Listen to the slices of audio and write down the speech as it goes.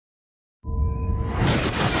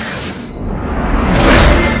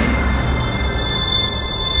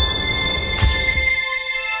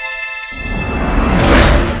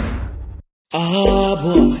Ah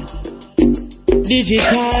boy,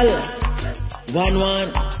 digital,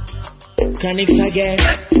 1-1, chronics again.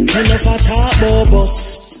 Enough a talk about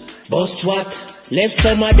bus what? Left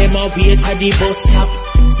some of them a wait at the bus stop.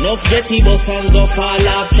 Enough get the bus and go fall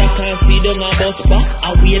off track and see them a bus back.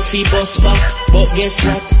 I wait for bus back, but guess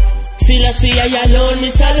what? Still I see I alone,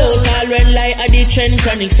 miss alone. All red light at the trend,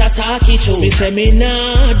 chronics attack it show. Me say me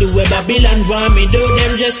nah do what Babylon want me do.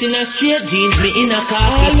 Them just in a straight jeans, me in a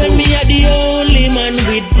khaki suit. When me a the only man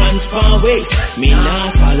with pants for waist, me nah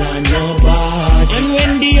follow nobody. And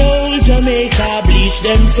when the old Jamaica bleach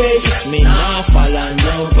them face, me nah follow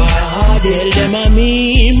nobody. Tell them a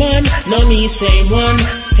me man, no me same one.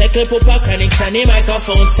 Settle pupa chronics on the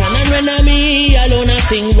microphone stand. And when a me alone I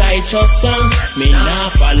sing righteous song, me nah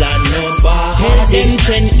follow nobody. Tell them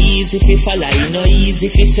trend easy fi follow, you know easy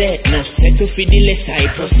fi set. No settle fi the less, I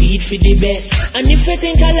proceed fi the best. And if you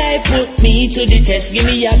think I lie, put me to the test. Give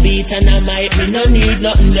me a beat and I might, me no need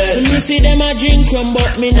nothing else. Me see them a drink rum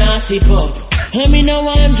but me nah sip up. And me no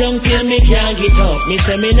want drunk till me can't get up. Me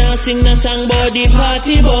say me nah sing no song but the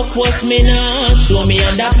party buck. What's me nah show me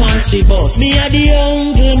underpants she bust. Me a the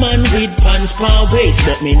hungry man with pants pan waist,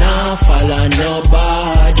 but me nah follow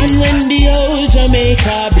nobody. And when the old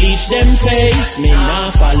Jamaica bleach them face, me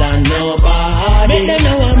nah follow nobody. Make them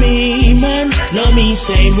know a me man, no me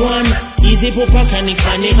same one. Easy pupa chronics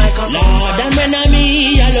on the microphone. Lord, and when I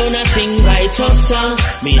me alone I sing righteous song,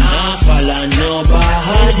 me nah follow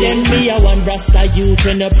nobody. Then me a one rasta youth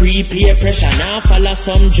when a pre-peer pressure. Nah follow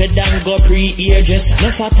some dread and go pre-ear dress.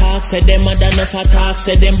 Enough a talk say them mad, enough a talk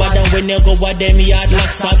say them bad. And when you go with them yard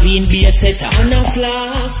like Savine be a setter. And a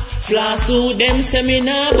floss who them say me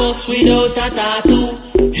nah bust without a tattoo.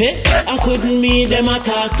 Hey, I couldn't meet them a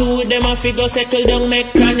talk to them a figure settle down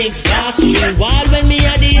make chronics pass through. While when me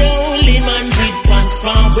a the only man with pants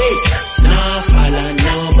from waist, nah follow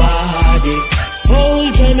nobody.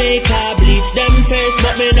 Whole Jamaica bleach them face,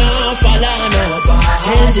 but me nah follow nobody.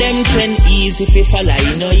 Tell them trend easy fi follow,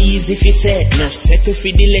 you know easy fi set. No settle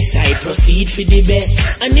fi the less, I proceed fi the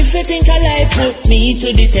best. And if you think I lie, put me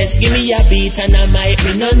to the test. Give me a beat and I might,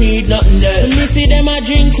 me no need nothing else. Me see them a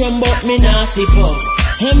drink rum but me nah sip up.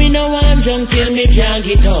 And me no want drunk till me can't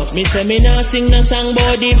get up. Me say me nah sing no song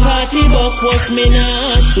but the party buck. What's me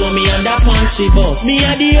nah show me underpants she bust. Me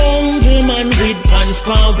a the hungry man with pants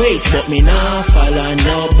pan waist, but me nah follow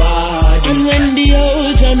nobody. And when the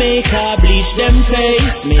old Jamaica bleach them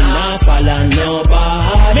face, me nah follow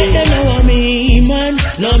nobody. Make them know a me man,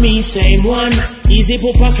 no me same one. Easy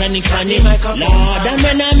pupa chronics on the microphone. Lord, and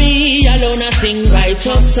when a me alone I sing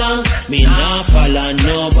righteous song, me nah follow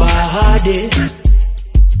nobody.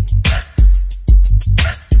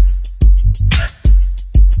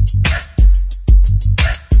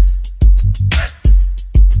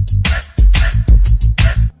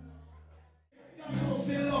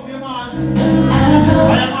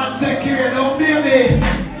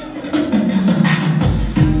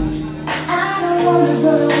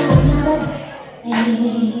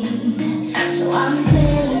 So I'm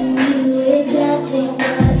telling you exactly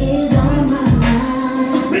what is on my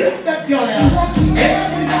mind.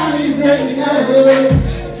 Everybody's breaking up.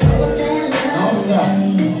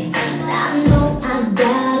 I know I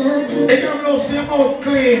gotta do. They don't know see about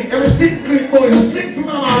clean. Everything clean, boy. You sick from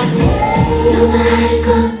my mind. Nobody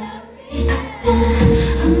gonna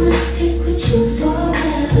I'ma stick with you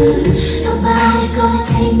forever. Nobody gonna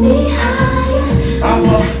take me higher.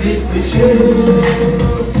 I'ma stick with you.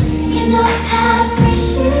 You know how to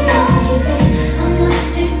appreciate it. I'ma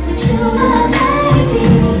stick with you, my baby.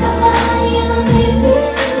 Nobody ever made me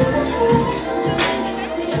feel this way. I'ma stick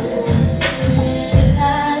with you. If I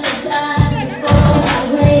should die before I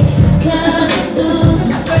wake, it's coming to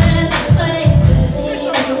my breath away. See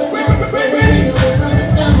you was out there, you were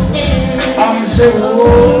coming down here. I'm saying, oh,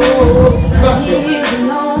 clap it.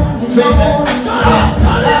 Say that.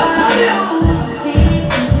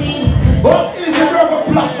 What is a rubber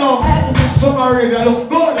platinum? Somebody look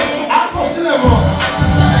good. I must see them all.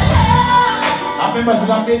 I remember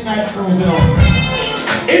some midnight cruise, you know.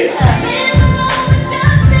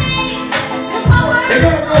 They're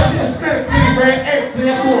gonna go see a spirit being very empty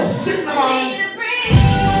and go sit them on.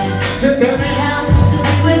 Sit them in.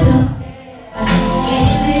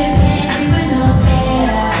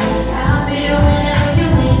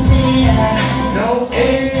 No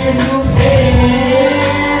air, no air.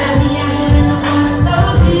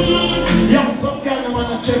 Young, some kind of man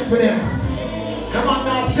to check for them. The man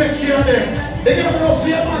now take care of them. They never know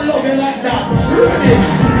see a man love you like that. Ready?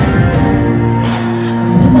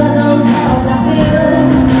 Remember those house I built?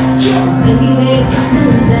 Maybe they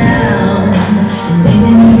tumble down. They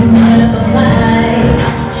didn't even put up a fight.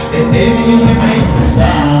 They didn't even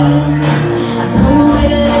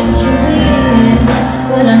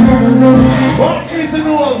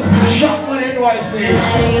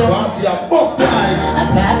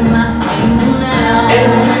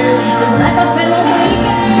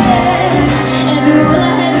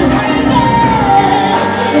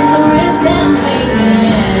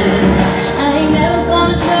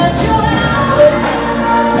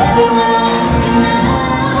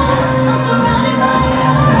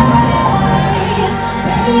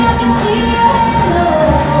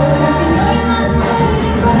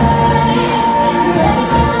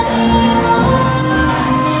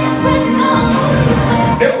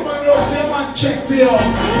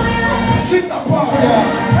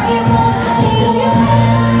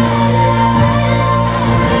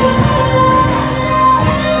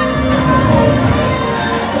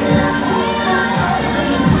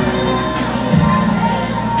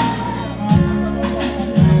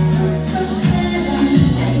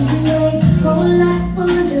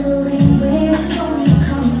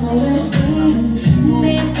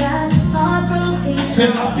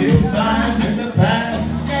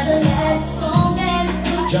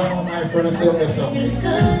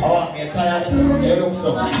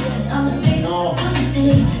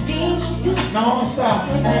Now, sir,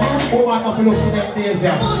 woman up look for them days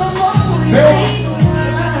there.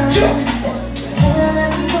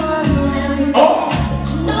 Oh!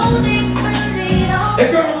 The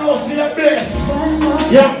girl knows see a place.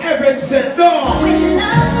 Young Evan said no. You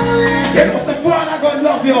know the father God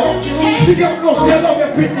love you. The girl knows see you love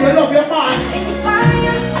your pretty, you love your man.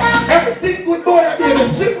 Everything good boy that baby.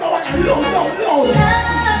 Sing now and loud.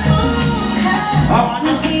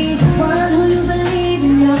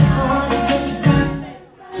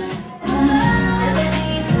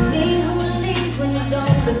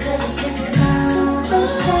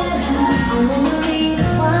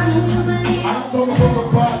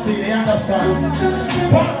 Party, they understand.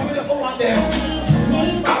 Party with the woman there.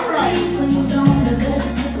 Alright.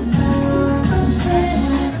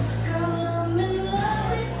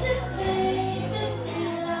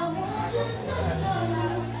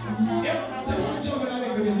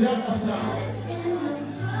 They understand.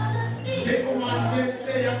 The woman there.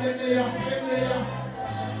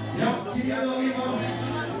 Yeah, keep your love him up.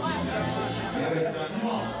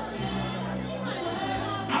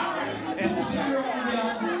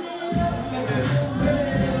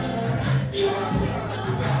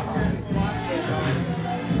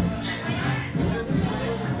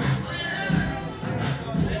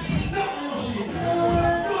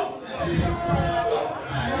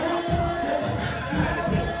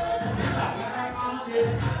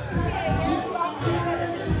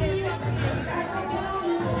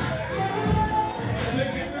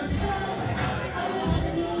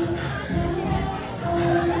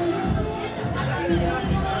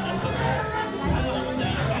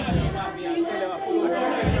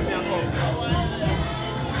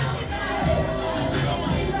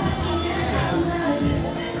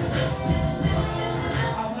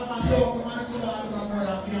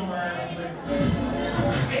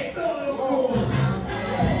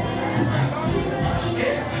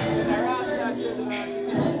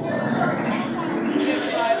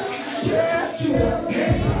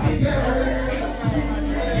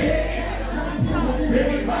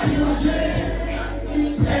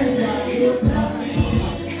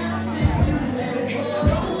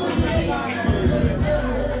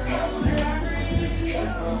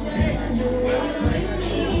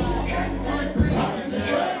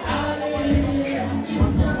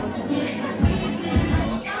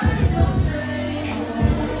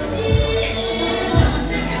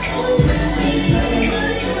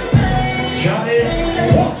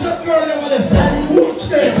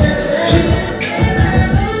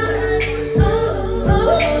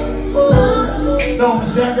 No, I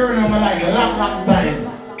see a girl in my life a long time.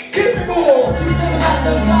 Keep me going.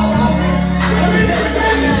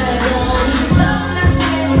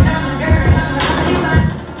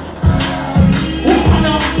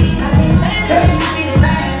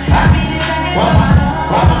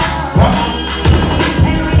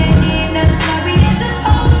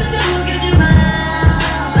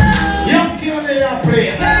 Young girl they are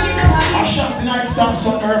playing. I shot the night stamp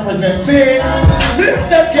something represent. See, lift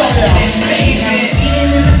that girl there.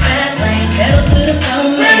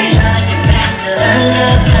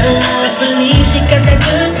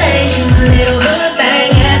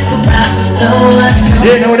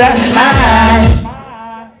 You know that's mine,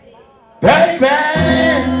 baby.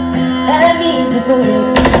 I need to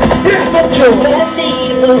move. Here's some truth. When I see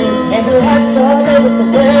you move, and the heart's all over the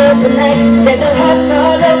world tonight. Said the heart's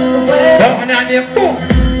all over the world. That one on there, boom.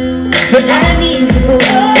 I need to move.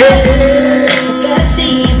 I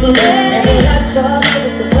see you move, and the heart's all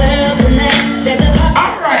over the world tonight. Said the heart.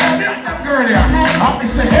 All right, I'm that girl there. I'll be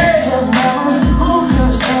saying, hey.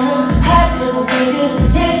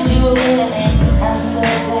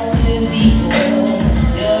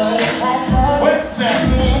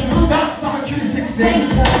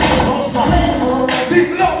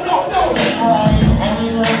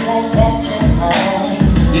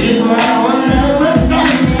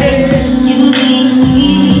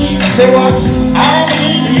 Say what? I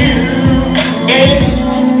need you. There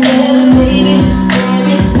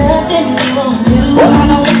is nothing we won't do.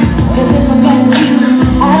 Cause if I got you,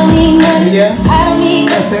 I don't need money. Yeah. I don't need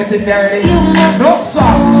That's something dirty. No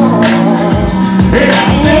song. Here I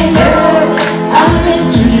say, I'm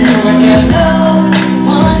into you and you know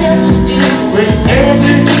what else to do. with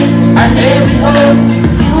every kiss and every hug.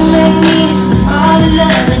 You make me all in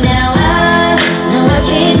love, and now I know I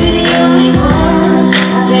can't be the only one.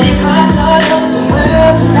 I bet it's hard all over the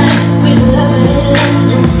world tonight with love.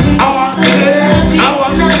 I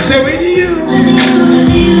want to say with you.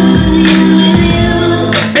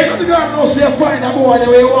 Hey, the girl knows say find a boy the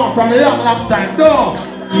way you want from a long time. No.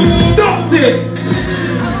 Don't it.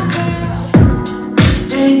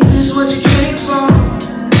 this what you came for?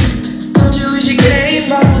 Don't you wish you came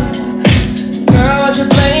for? Girl, what you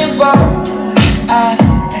playing for?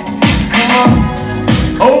 Come on.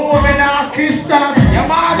 Oh, me now kiss that. You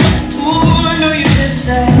mad? Ooh, I know you missed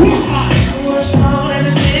that. What's wrong? Let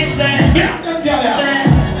me fix that. Yeah, them tell ya.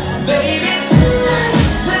 Baby, tonight.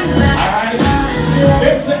 Alright.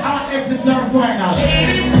 Them say our exits are final.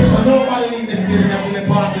 So nobody leave this building until the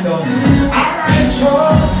party done. Alright,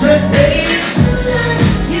 say baby.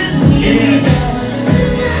 You need that.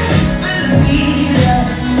 Believe that.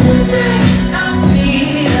 I'll be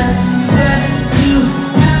the best you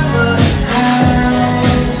ever had.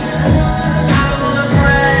 I wanna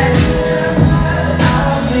brag.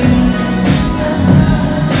 I'll be the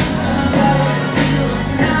best you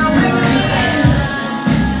ever had.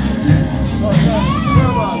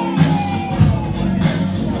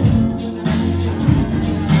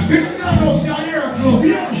 People don't know see our hair clothes, we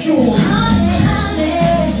don't show. Honey, honey,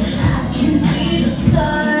 I can see the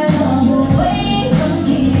stars all the way from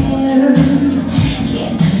here.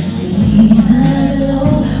 Can't you see the glow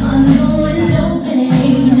on the window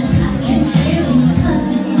pane? I can feel the sun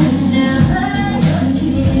whenever you're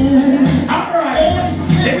near. Alright.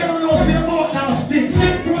 They don't know see about now stick.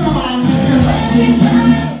 Simple man.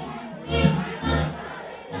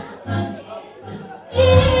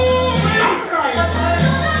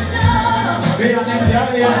 They are them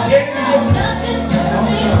tell they are taking you.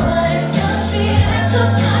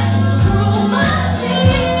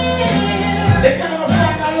 They can't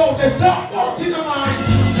find a love. They talk about it, man.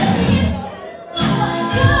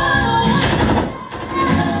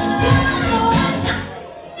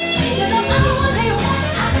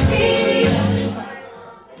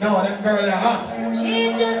 No, them girls are hot.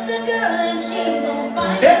 She's just a girl and she's on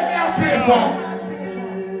fire. They are play for.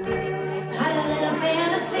 Hotter than a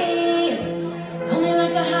fantasy, only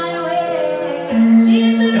like a highway.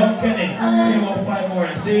 She's the Yo, Kenny, play about 5 more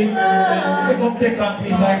and see. They come take on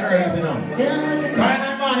piece like girls, you know. feeling like a Kind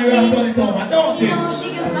of man, we have done it over, don't you you? know she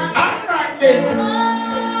can fly. Alright then. Oh,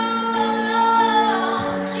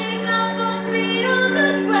 she got both feet on the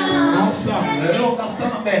ground. Now, son, the love that's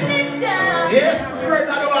done up there. It down. Yes, my friend,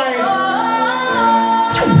 that wine.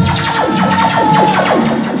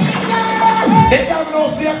 They can't know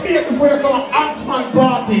see a beer before you come to Antsman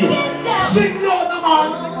party. Sing loud, no man.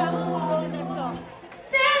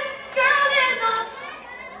 This girl is on.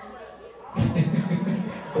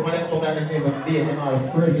 Some of them come down and give a beer, they're not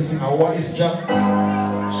afraid to sing a what is John.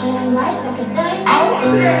 Shine bright like a diamond. I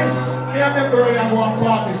want this. Me and them girl that go on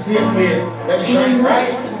party same way. Them Shine shine bright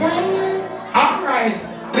bright. like a diamond. Alright,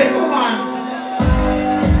 little man.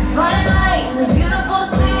 Fine light in the beautiful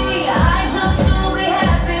sea. I chose to be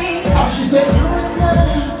happy. How she said? You and I,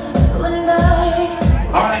 you and I.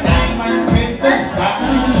 Alright, diamonds in the sky.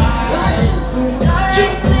 You're a shooting star, I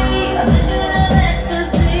see. A vision of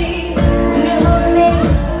ecstasy. When you hold me,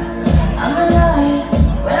 I'm alive.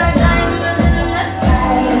 We're like diamonds in the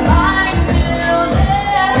sky. I knew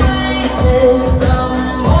that we could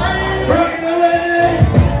come one Right away.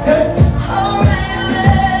 oh, right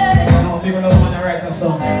away. No, people don't want to write the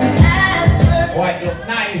song. After White look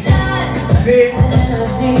nice. that See?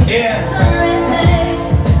 energy, Yeah. surrender.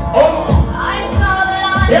 Oh, I saw the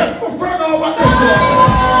light. yes, my friend, over this song.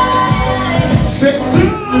 Sit to.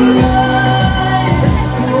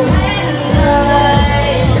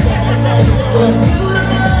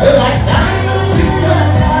 Like diamonds in the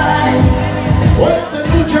sky. Well, it's a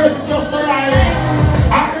New Jersey just arrived.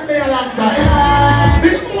 I've been there a long time.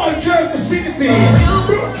 Big boy Jersey City,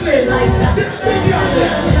 Brooklyn, the big yonder.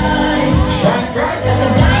 Shine bright.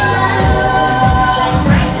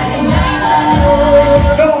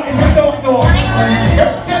 No, if you don't know,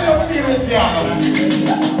 tell them to leave it down.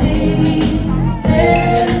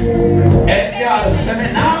 And y'all, send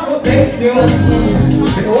it now, we'll taste you. You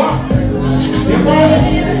what? You want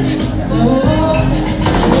it?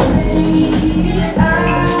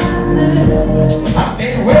 I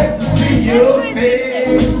can't wait to see your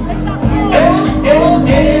face.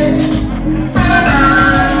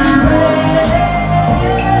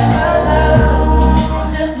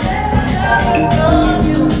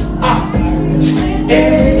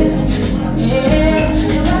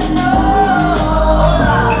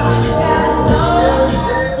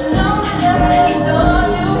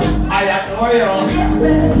 I adore you.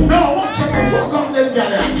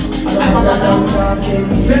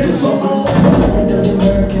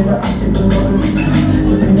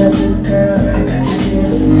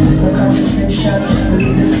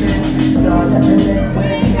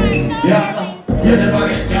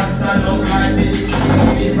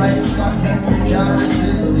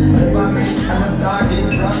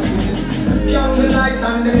 night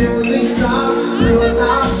and the music stop. Rose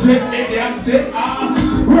up, Sit me down, take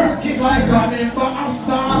off. Work it like a member of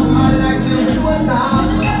staff. I like the shows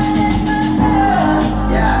up.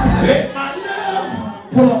 Yeah. Let my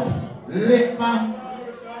love pull up. Let my.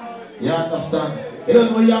 You understand? You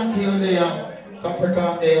don't know Yankee there,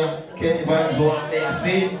 Capricorn there, Kenny Vibes one there.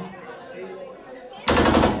 See?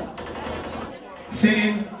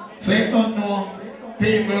 Singing. So you don't know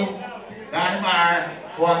people down the bar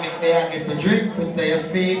who want to get for drink, put to your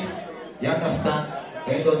feet. You understand?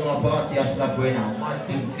 You don't know about your slap right now. One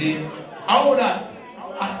thing, see? How that?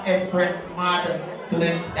 And a friend mad to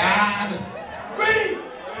the dad. Ready?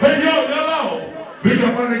 Hey yo, yellow! Big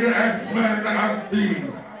up on the Antsman and the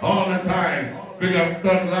Antsman all the time. Big up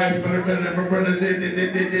Thug Life for the minute, my brother.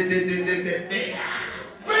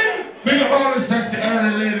 Big up all the sexy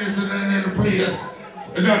early ladies in the players.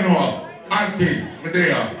 You don't know, Auntie,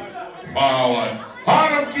 Medea, One.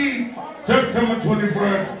 Harlem Key, September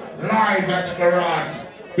 21st, live at the garage.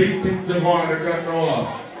 Big things the one, you don't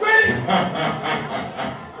know.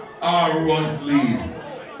 Our one lead.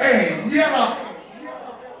 Hey, yellow!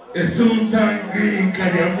 It's soon time green,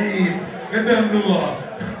 can you mean? You don't know.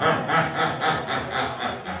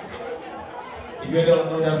 If you don't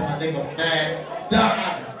know, that's my nigga, man.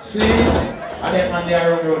 Dad, see? And then man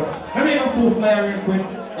there on the road. Let me come to fly real quick.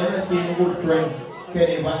 Everything good friend,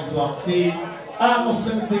 Kenny Vibes one. See? Almost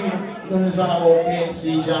 17, you don't listen about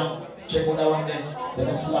KMC Jam. Check out that one then. Then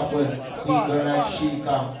a slap with. See, girl like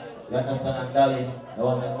Sheikah. You understand? And Dolly, the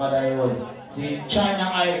one that Mother Road. See, China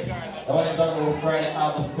Hive, the one that's on about Friday,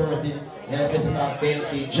 August 30. Yeah, listen to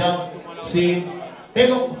KMC Jam. See? Big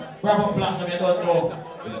up, Bravo Platinum, you don't know.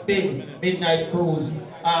 The big midnight cruise,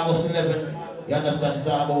 August 11th. You understand? It's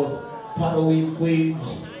all about Halloween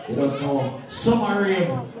Queens. You don't know. Summer Rave.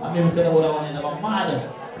 I'm even telling you what I want to know. Mad.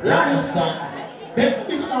 You understand?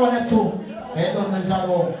 Because I want to too. I don't know it's all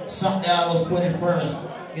about Sunday, August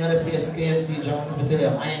 21st. You know the place KMC Jam. If I tell you,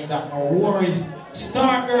 I ain't got no worries.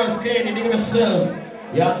 Star Girls, Kenny, big yourself.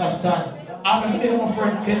 You understand? I'm going to big up my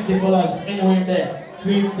friend Ken Nicholas anywhere there.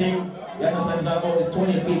 Same thing. You understand? It's all about the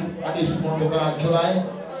 25th of this month of July.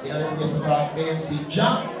 You know the place called KMC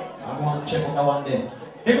Jam. I'm going to check out that one there.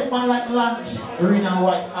 Big up man like Lance, green and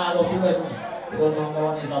white, August 11. You don't know that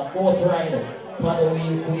one is a boat ride.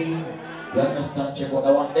 Halloween Queen. You understand? Check out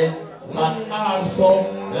that one there. And also,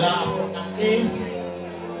 last but not least,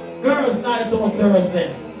 Girls Night on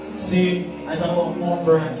Thursday. See, it's about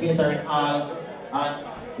Montfort and catering all. And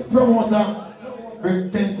the promoter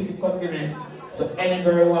bring 10 tickets come give me. So any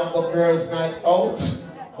girl who want to go Girls Night out,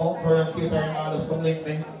 Montfort and catering all, just come link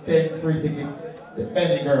me. 10 free tickets. The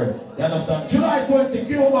penny girl. You understand? July 20,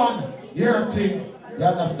 Cuban, your thing. You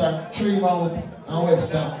understand? 3 Mount and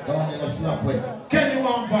Webster. The one you slap with. Kenny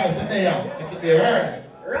One Vibes and there. It can be heard.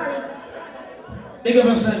 Run it. Big up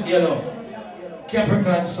yourself, yellow.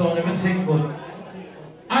 Capricorn sound, everything good.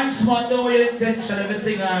 Antsman, don't wear intention,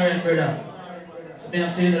 everything alright, brother. So me I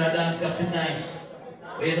say you know that dance, you feel nice.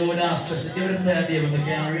 But you know dance, just give me the flyer, baby, but you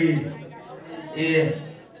can't read. Yeah.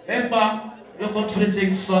 Remember, we're going to the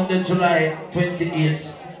thing Sunday, July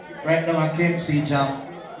 28th. Right now, I came to see Jam.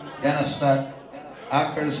 You understand?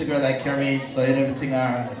 I curl the cigarette like Kareem, so you know everything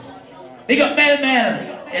alright. Big up Mel.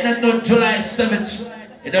 You don't know July 7th.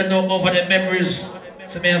 You don't know over the memories.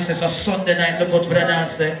 So me I say it's a Sunday night, look out for the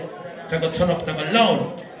dance there. To go turn up, to go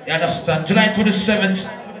loud. You understand? July 27th.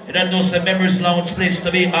 You don't know the memories lounge place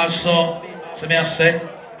to be also. So me I say,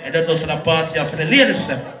 you don't know the party for the ladies.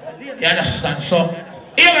 You understand? So,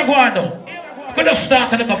 here we go on now. We could have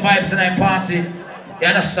started the vibes in that party. You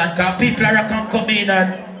understand? Because people are can come in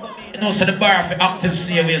and, you know, so the bar for active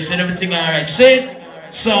see we see everything alright. See?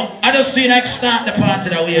 So, I just see like start the party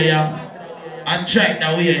that way, yeah. And try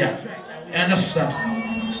that way, yeah. You understand?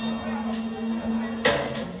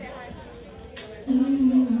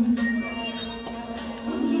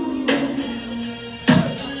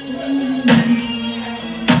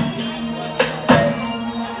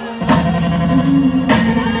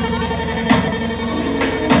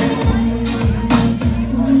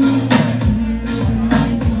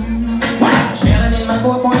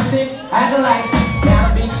 As a light,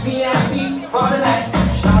 down beach VIP for the night.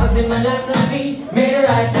 Showers in my left and feet, made it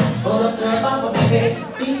right. Pull up to the bumper, baby,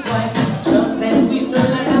 feet twice. Jump and we feel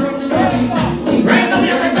like I'm in the breeze. Right now,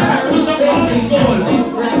 you're going to have to do some goal.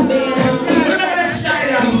 It's like being a beat. Remember that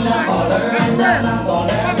style. He's a baller and I'm a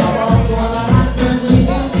baller. Go on to all the hot girls,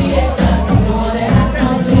 living fiesta. Do all the hot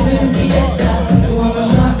girls, living fiesta. Do all the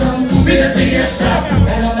shot, come keep it fiesta.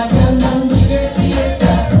 And all the young, keep it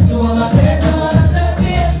fiesta. Do all the fair girls.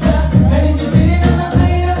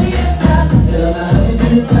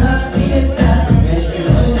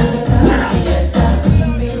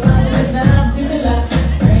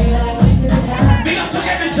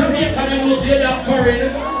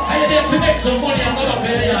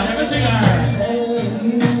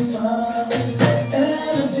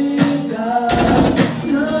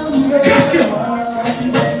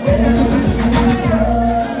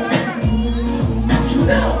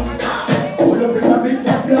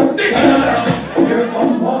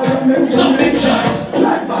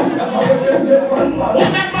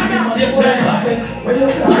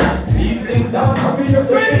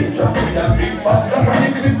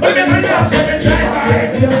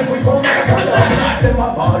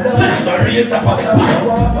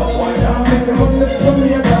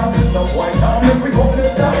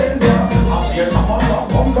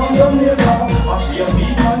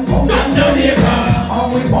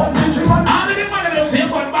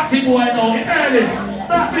 Batty boy now, early.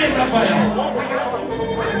 Start playing the fire.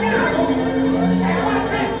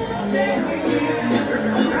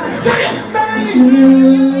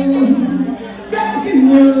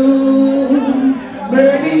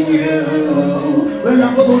 Begging you. Well,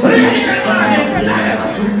 I'm going to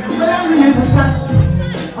never stop.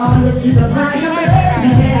 All the keys are fire.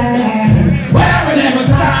 Well, we never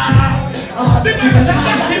stop. Because I'm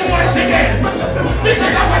Batty boy today. This is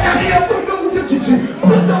how I hear.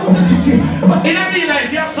 In every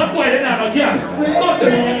life, you have some boy in that, okay?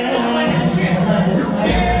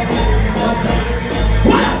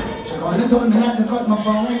 She called and told me not to cut my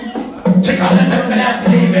phone. She called and told me not to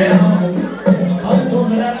leave it. She called and told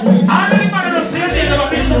me not to leave it. How many man don't say anything about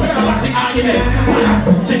this? We're going to watch the argument.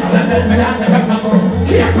 She called and told me not to cut my phone.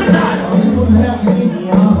 Keep it down. She called and told me not to leave me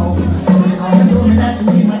alone. She called and told me not to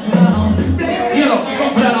leave my town. You know, go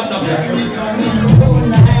put that up here.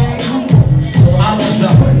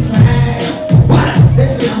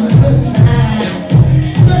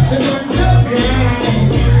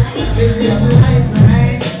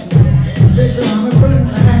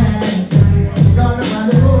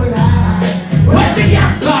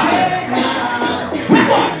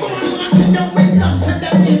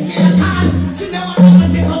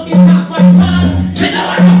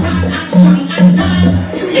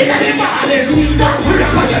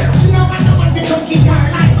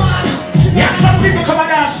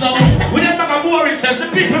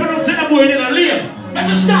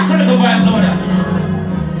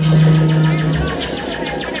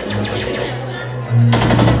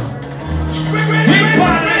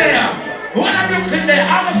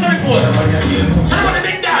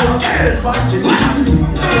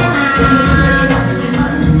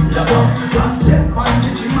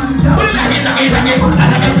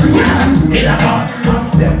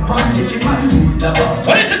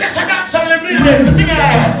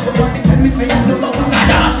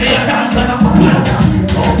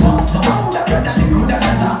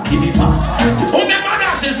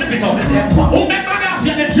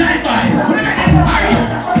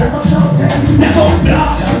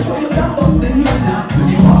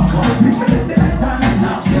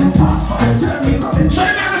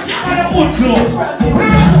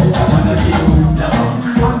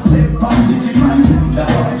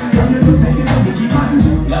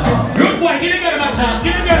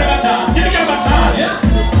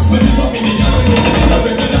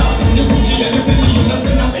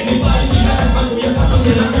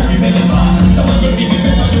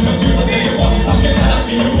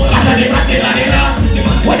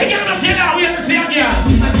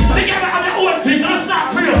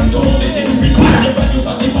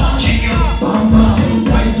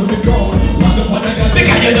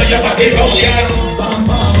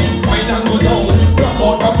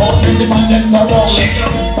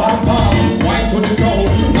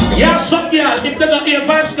 Yeah, some girl, if they don't hear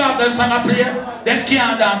first stop the song I play, then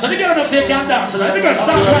can't dance. So they girl don't say can't dance. So they girl stop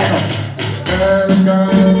right now. Girls,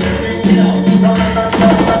 take me out.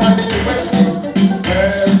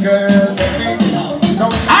 Girls, take me out.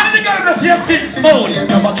 How did the girl don't say things smooth?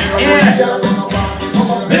 Yeah.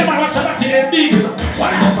 They might watch a Batty and big.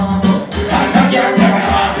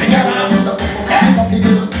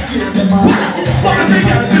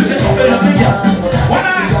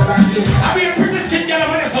 I be a pretty skin girl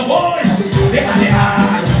when it's a boy. They have the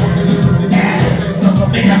heart.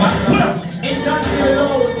 They have a pull up.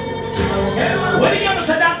 When the girl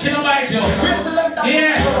said that kid about you.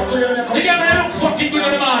 Yeah. The girl look fucking good on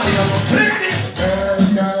the morning.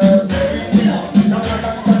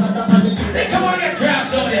 They come on and get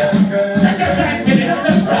crashed over there. Take your time, baby.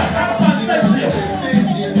 Let's cross. Have a fun space here.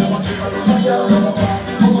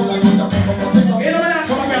 You know when I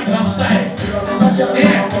come around some style.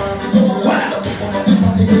 Yeah.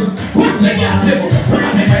 What's the girl do? When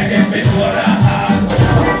I make them face for that.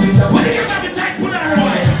 When the girl have the tight, put on her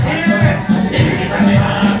away. Yeah.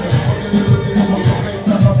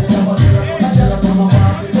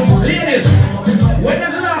 Ladies, when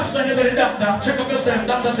there's the last time you go to the doctor, check up yourself,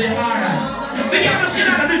 doctor say alright. The girl don't see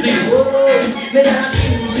that busy.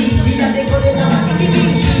 She that they put in a bucket,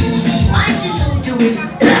 she mighty soon to it.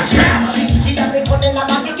 She that they put in a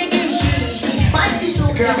bucket, she mighty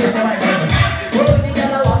soon to it.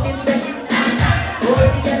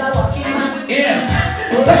 Yeah.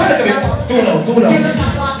 That's how they do it. Too low.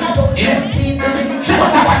 Yeah.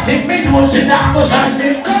 think me know she not go shot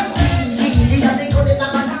me. She got the gun in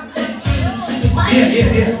her back. She might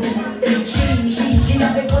Yeah. She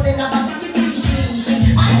got the gun in her back.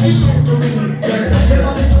 She might shoot to me.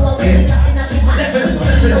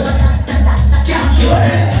 Can't kill her.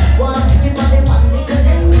 One thing in the one nigga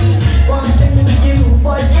than me. One thing in the room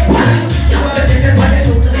boy get me. She got the gun in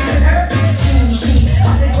her back. She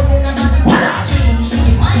got the gun in her back. She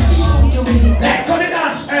might shoot to me. Like when they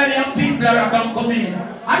dance early and people are come in.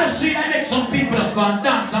 I just see that make some people that's gonna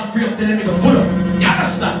dance and free up till they make a full up. You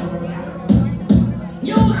understand?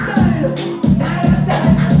 New style.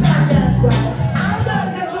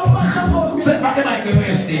 Set back the mic and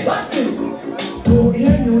waste it. What's this? Go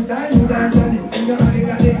here, new style, you dance on it. You got it, you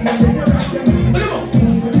rock it.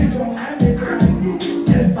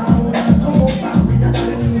 Step forward and come up back with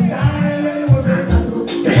another new style.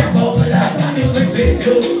 Yeah, over that's the music fit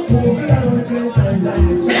too. Move it around the place like that.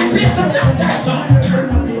 Play some loud dance on.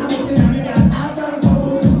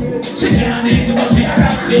 She can't eat but she can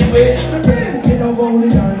rap same way. Get up on the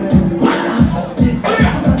garden.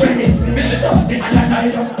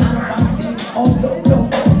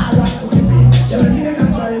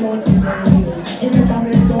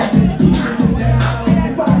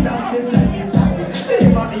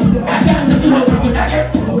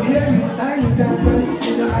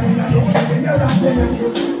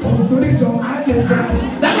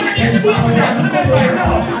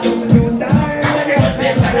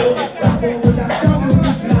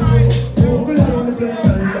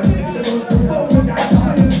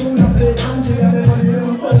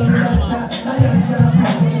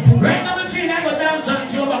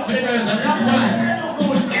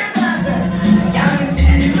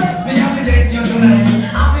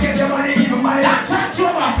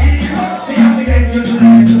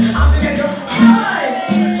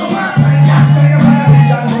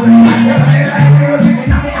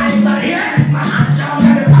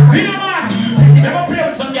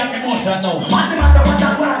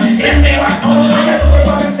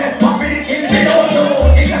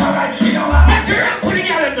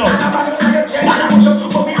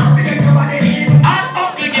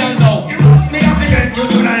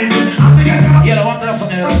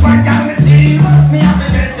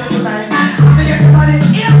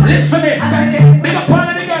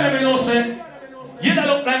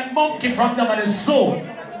 From them and his soul.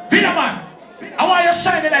 Peter man, I want you to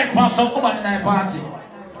shine the light past some woman in that party.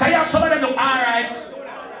 Cause you have some of them look alright.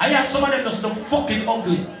 And you have some of them just look fucking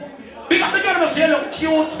ugly. Because the girl must say look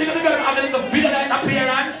cute. Because the girl have a little bit of like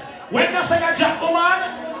appearance. When they say a jack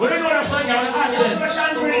woman, we don't know the song you're an actress. What's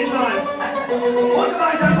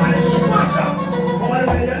my time for this? What's up? Over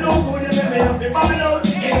the way you look good, you make me happy. Babylon,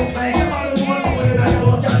 you look like a man who wants to go to the house.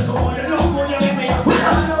 You look good, you make me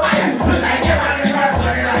happy.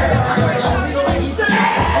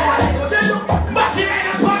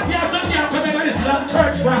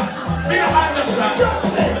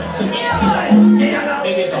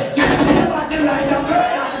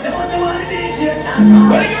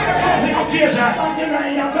 What are you gonna call me occasion?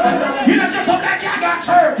 You not just up like you got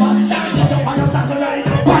church. On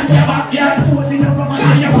your backyard,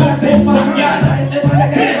 on your pussy, backyard.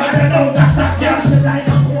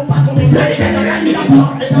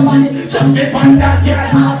 Just be on that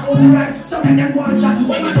girl. Some of them want shot.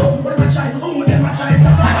 When you know, when I try, who them I try?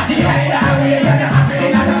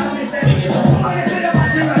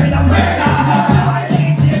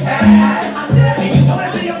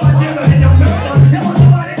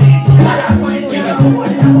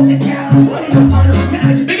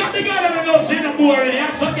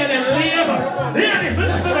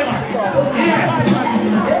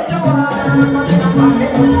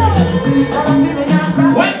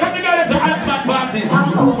 Welcome together to Antsman party.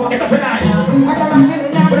 Get up tonight.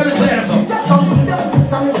 What are we saying?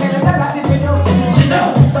 Sit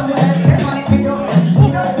down.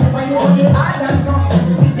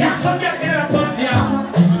 Yeah, some get in a party.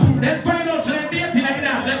 Then find out so they be at the end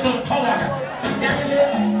of the power.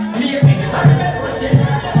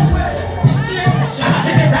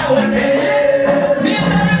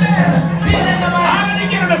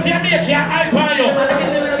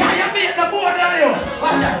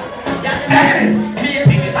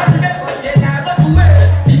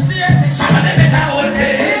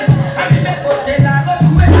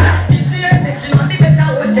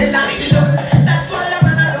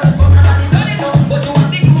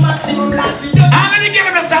 How many give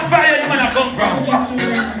us a fire you wanna come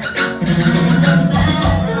from?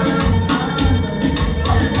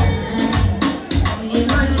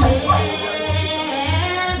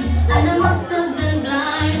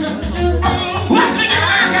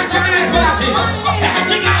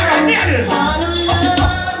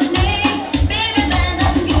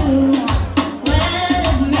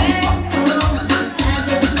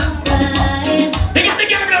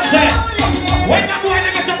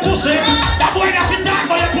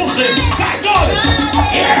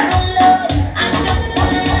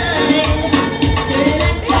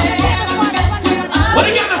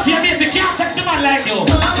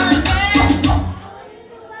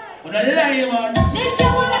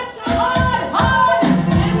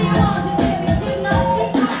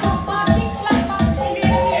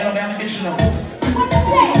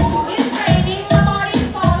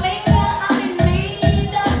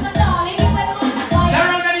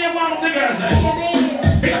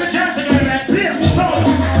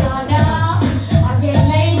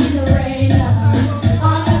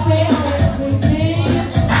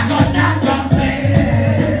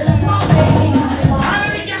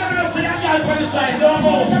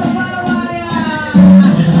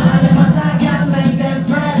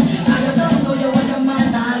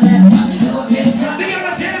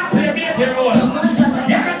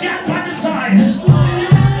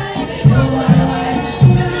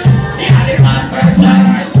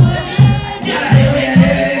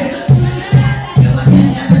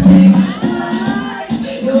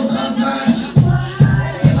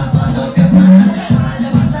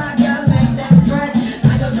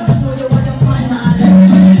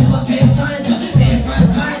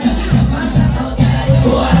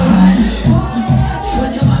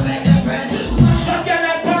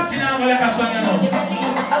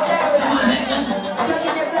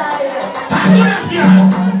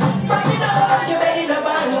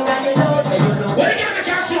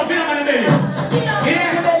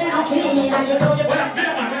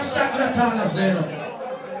 say no.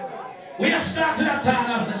 We are starting at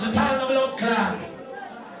Tanas, it's a town of blood clot.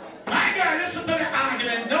 My girl, listen to the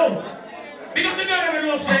argument, no. Because the girl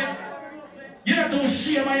ever say, you're not too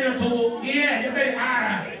shame, you're not too, yeah, you're very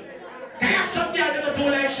hard. Can you have some girl you're not too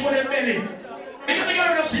like show them belly? Because the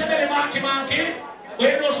girl ever say, you're very marky. When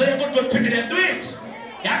you know say you're good pretty, then do it.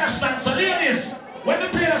 You understand? So ladies, when they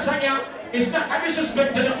play the song here, it's not a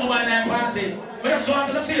disrespect to the mobile night party. We just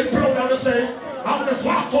want to feel proud of yourself. I'm just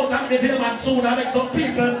walk out and make them soon and make some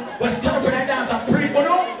people who stand up in the dance and pray, you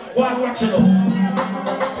know, go and watch it up.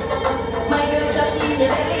 My girl Jackie in your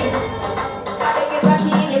belly. I beg you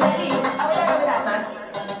Jackie in your belly. How will I go with that, man?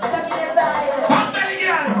 Jackie in your side. Pop belly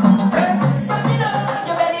girl! From you know,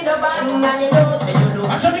 your belly no bang and you know say you do.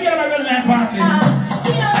 I'm trying to get a real night party. And the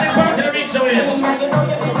party that makes away. You know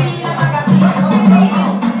you feel free in a magazine.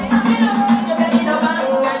 From you know, your belly no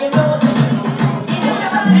bang and you know say you do.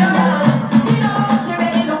 You know your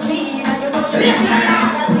belly no clean and you know you feel free in a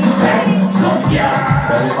magazine. So yeah!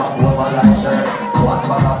 Belly back over like shirt. What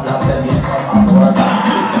back up love them in some upward.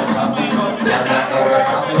 Yeah, that's the word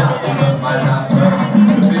coming out in the smile and smirk.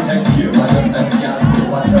 If you take you by yourself, yeah, do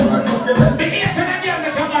whatever. The internet girl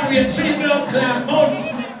that come out with 3 blood clot months.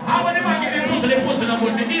 How when the man get the pussy no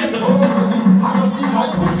good, the ear to know. I just see my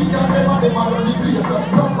pussy that never run the place.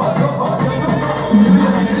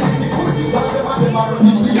 Pussy that never run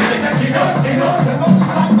the place.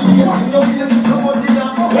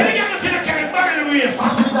 When they get to see the carry barrel waist.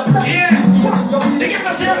 Yeah. They get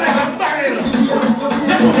to see her like a barrel.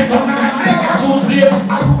 They put it on like a shoe sleeve.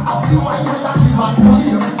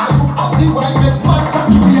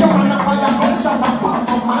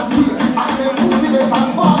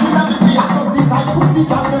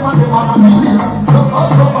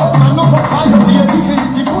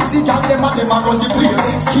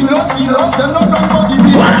 Skin out, them not run for the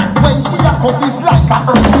base. When she a cup is like a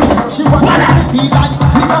earthquake. She want to feel like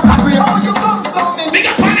we got a grave. Oh, you come so me. Big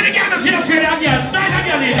up on the girl to see the fear of girl. Start a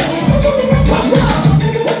girl here.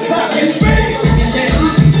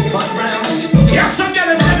 Yeah, some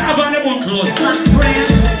girl that have on the moon clothes.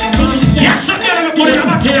 Yeah, some girl that put in a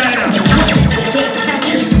material.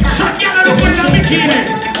 Some girl that put in a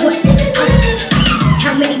bikini.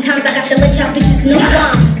 How many times I got to let y'all bitches know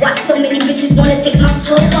I'm. Why so many bitches wanna take my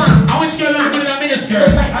flow on? I wish girl that put in a miniskirt.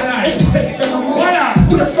 Like Chris and my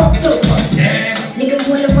who the fuck do? Yeah. Niggas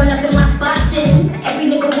wanna run up in my spots in. Every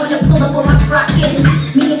nigga wanna pull up on my crockin'.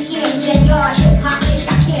 Me and Shane in that yard, hip pocket.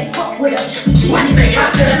 I can't fuck with her. We can't even fuck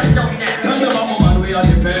with her. Tell them about woman we are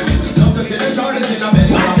depend. Love to see the shorties in a bed.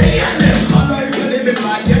 I like to live it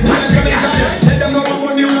right. Let them know what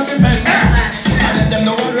money will depend. I let them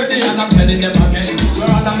know already and I'm telling them again. We're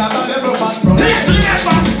on another level, but from break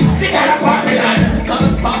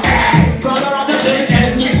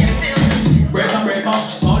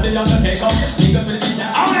up, all the other take up. Niggas will be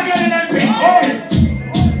down. I wanna get in that pink boy.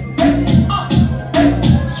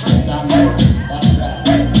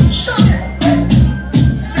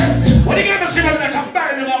 What are you gonna see like a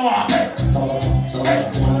barrel in my walk? Some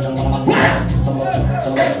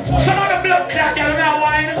of the blood clot girl now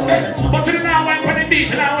wine, but to the now wine for the beat,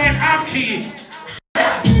 now wine half key.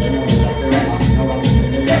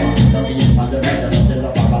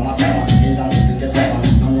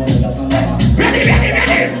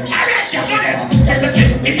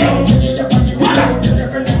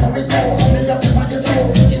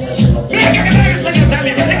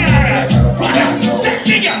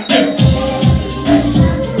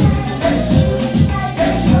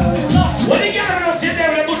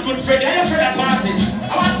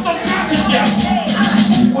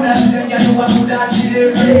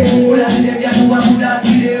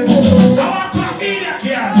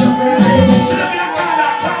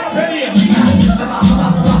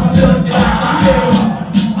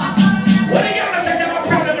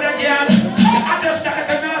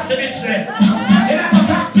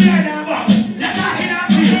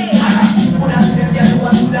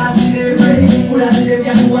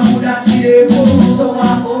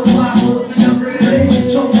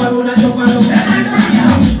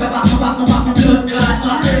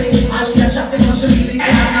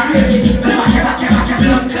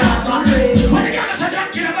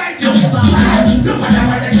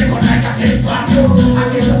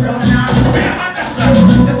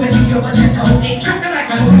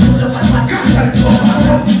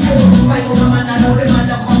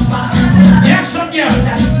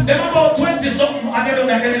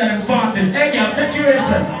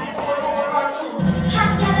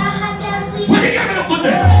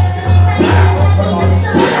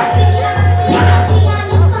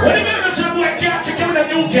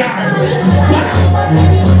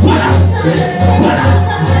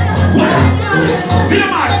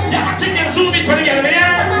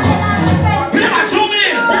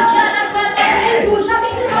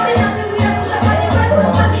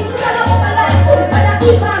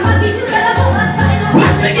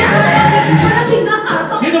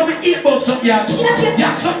 girl.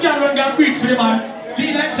 Yeah, some girl when girl breathe for the man.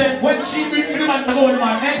 Feel like said when she breathe for the man to go with the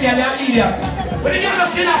man, hey girl, you're an idiot. When the girl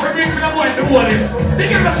just sit down for breathe for the boy to hold him, the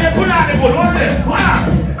girl just say put on the bull, hold it. Wow.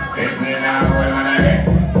 Take me now, hold on again.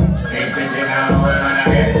 Take it now, hold on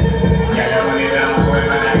again. Get your money down, hold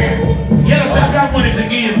on again. You don't say if you have money to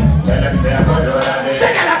give. Tell them say I'm going to do all of it.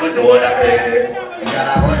 Say girl, I'm going to do all of it. Girl,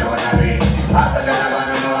 I'm going to do all of it. I said that I'm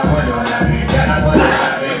going to know I'm going to do all of it. Girl, I'm going to do all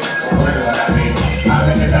of it. I'm going to do all of it. I'm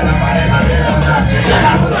going to say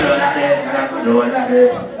I'm going to do all of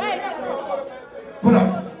it. Pull up.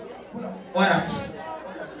 Why not?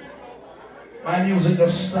 My music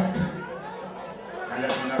just stop.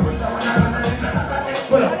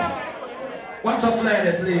 Pull up. What's a flare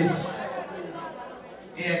there, please?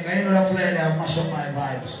 Yeah, can you know that flare there? Mash up my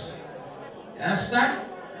vibes. You understand?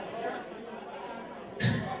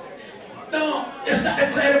 No, it's not the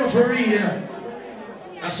flare that was for real, you know.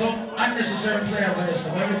 That's some unnecessary flare for this, so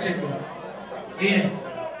everything good. Yeah.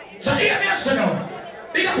 So hear me also now.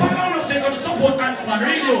 Big up on all of us to support Antsman,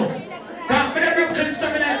 really good. Because when I do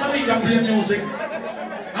 7 nights a week I play music.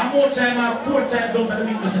 And more time, 4 times out of the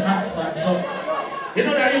week was an Antsman. So, you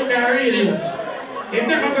know that you are really good. You've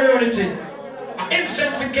never heard anything.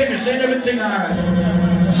 Incense and chemistry and everything alright.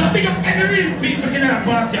 So big up any real people in our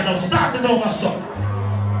party and now start it over so.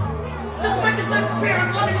 Just make yourself prepare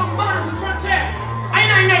and turning on bars in front there. I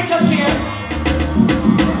ain't just here.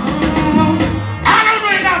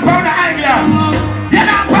 Pound the angler. You're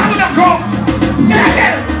not proud of the coke.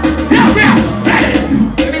 Yes.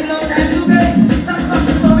 There is no time to waste. Some come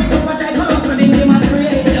the story to watch I come from the man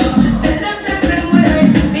creator. Tell them chance them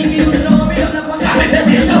words. Think you know me, I'm not going to say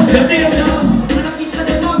me something. When I see so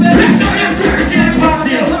they know better. Let's go and do it in the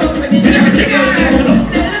party. Everything I have to know.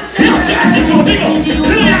 Tell them chance them words. Think you know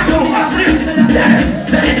me, I'm not going to say that.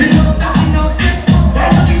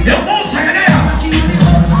 You're most like there.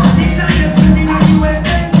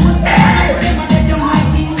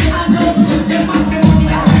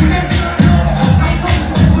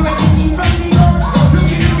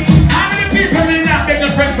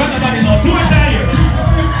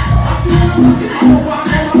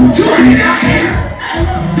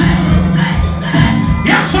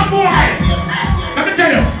 Yeah, some boy. Let me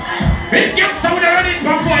tell you. It gets some of the running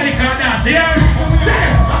before they can dance. Yeah?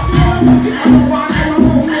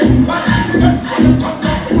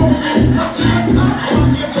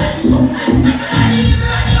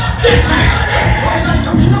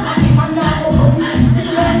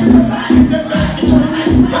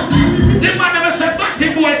 The man never said Batty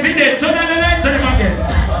boy if he did. Turn on the light to them again.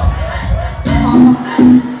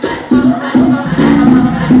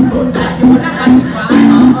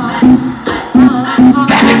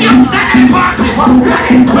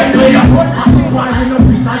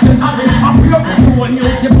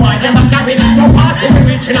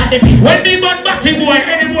 When the man Batty boy,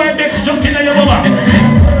 any boy makes jump in your mama.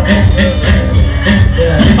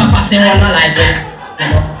 If I pass him on a light, I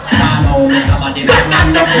know somebody that man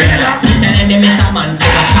no friend. Tell him Mr. Man to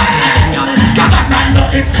a stop me. Come on, man, no,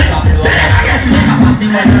 it's If I pass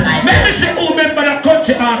him on a light, let me see who remember the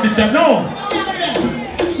country artist, no?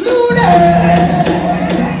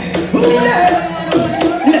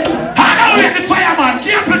 I know you're the fireman,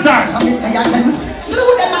 Capleton. Slew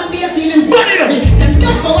them and be a feeling. Money up. Them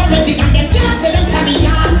don't know already and they can't say them savvy.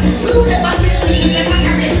 Slew them and be a feeling. Them and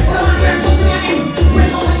carry. We're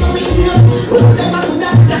going to win. Who them and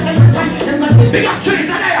that them try. Big up trees,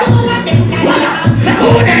 are there? Who them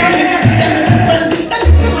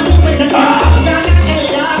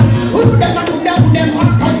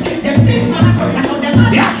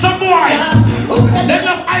yeah, some boy. They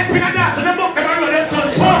love hype in a dance and they book them and they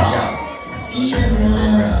touch ball.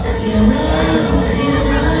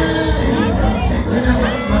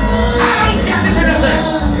 I don't care the difference.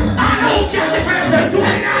 I don't care the difference. Do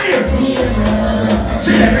it now here.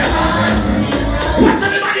 See them. What's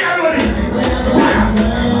everybody already?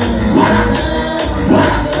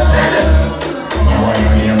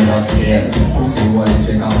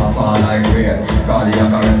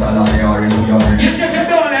 You see if you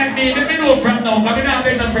don't like me, let me know from now, because we don't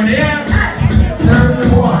make no friend, yeah? Certainly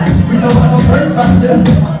boy, we don't have no friends out there.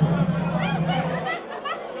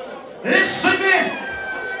 Listen me.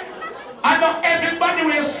 I know everybody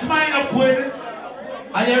will smile up with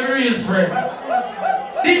and your real friend.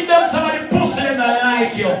 Deep down somebody pussy them that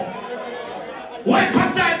like you. One per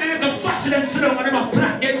time they need to fuss them sit down and them a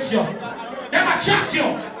plot against you. Them a chat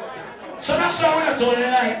you. So that's how we're not told you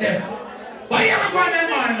like them. Why you ever find them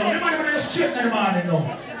man now? The man will straight in the morning now.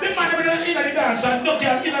 The man will in the dance and look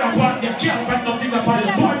at in the party and can't put nothing up on you.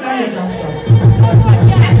 Do it now you can stop.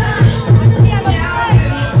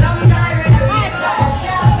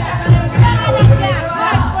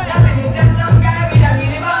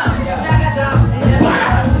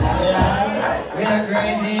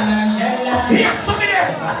 Here's somebody there.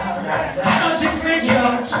 I don't think freak you.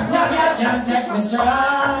 No girl can take me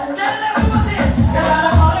strong. Tell them who's it. Cause out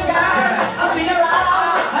of all the girls I've been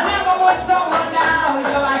around, I never want someone down.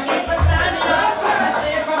 So I keep on standing up for I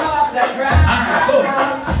stay from off the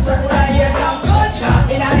ground. So when I hear some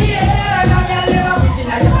gunshot in the air, no girl never sitting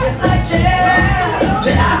at your face like chair.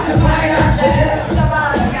 Then I can find herself. So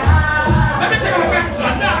I got. Let me take a back to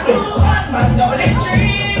that. One man down the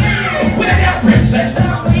tree. Where are your princess?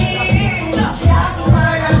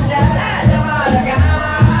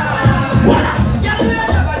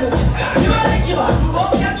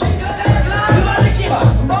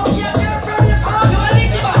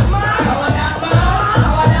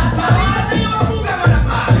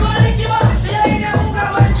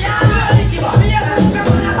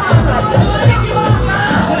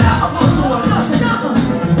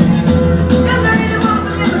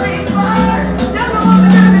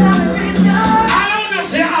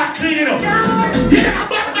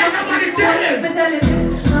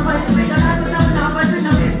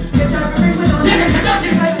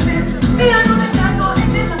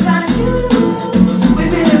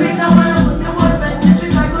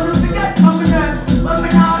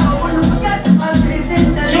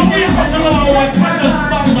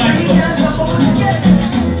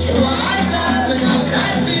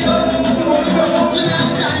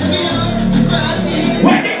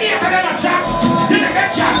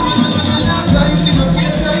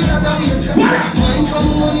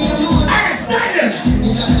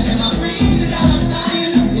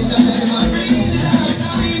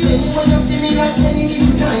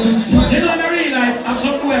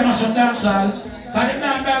 Cause if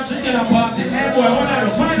not dance in a party, hey boy, what are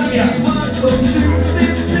you finding here? So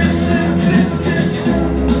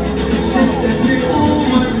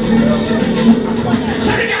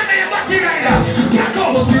you got your Batty right now. Now go.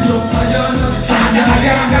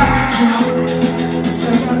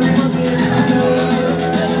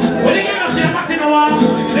 When you get us your Batty no one,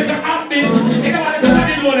 they can amp it. You know what they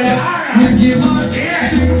can do there. Alright. Yeah.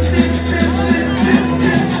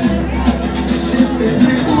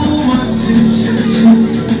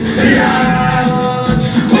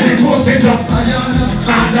 When it goes in the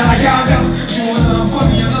she wanna put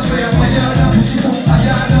me on the fire. She wanna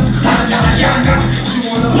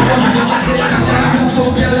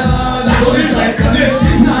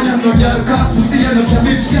no girl cast to see another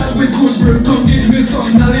bitch. Girl with good brain, come give me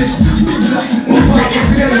some knowledge. Big black, over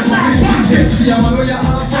the position. If you want to your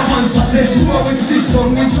half for one sausage, you are with stiff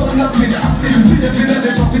tongue, with your not with acid. Living at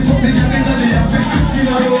the profit for the young in the office. Skin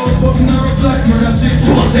her up, up in her up like murder chicks.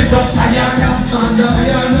 Was it just Ayana? And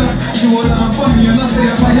Ayana. She wanna for me and I say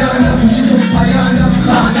Ayana. She just Ayana.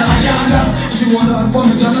 And Ayana. She wanna for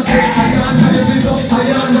me and I say Ayana. Is it just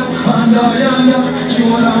Ayana? And Ayana. She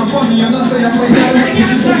wanna for me and I say Ayana.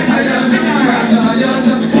 She just Ayana. And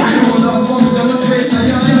Ayana. She wanna for me and I say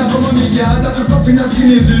Ayana. Come on, me girl, that's a cup in a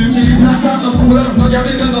skinny jeans. Not that no school, that's no girl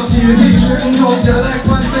in the team. T-shirt, no girl like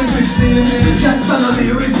one century scene. Can't stand on the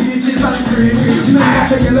with beaches and cream. You know I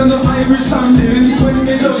say you don't know Irish and Dean. When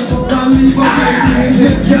me love so can't leave a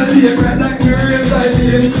crazy. Girl, they bread like me ribs I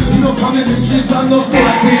mean. No family bitches and no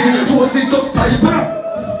fucking. Force it up tight.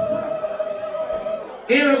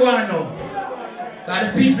 Here we go now. Cause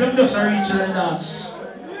the people them just are reaching the dance.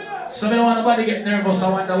 So they don't want nobody get nervous. I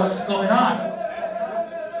wonder what's going on.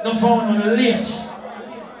 No phone on the late. See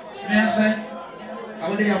me I say? I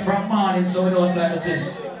was there from morning, so we know what time it is.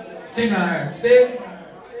 Thing alright, see?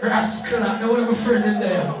 Rascal, I know my friend in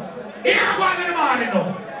there. Here I go in the morning now.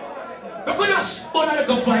 We could just burn a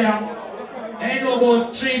little fire. I know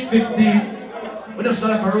about 3:15. We just do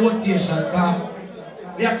like a rotation, cause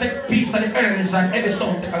we have to take a piece of the earnings and every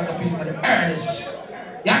song take like a piece of the earnings.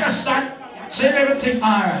 You understand? So everything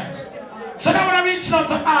alright. So now when I reach out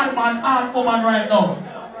to all man, all woman right now.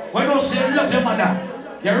 When you say you love your mother,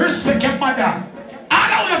 you respect your mother.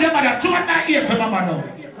 All of your mother, 2 and 9 years for mama now.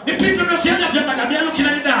 The people who say you love your mother, they are looking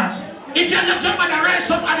at the dance. If you love your mother,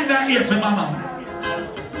 raise up and in that ear for mama.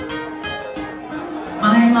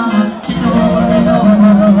 My mama, she don't know.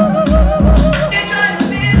 They try to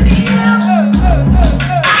build me up.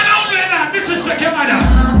 All of you that disrespect your mother.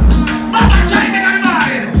 Mama time in the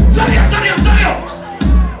morning. Turn you.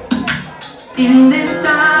 In this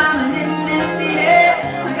time and in this city,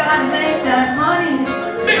 we gotta make that money.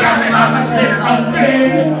 Because mama said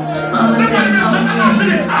hungry. Mama said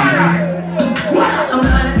hungry. Alright. I'm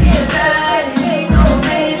gonna be a daddy, ain't no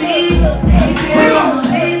baby. Take care of my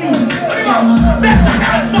baby. Mama, that's the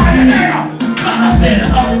outside there. Mama said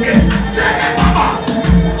hungry. Tell them mama.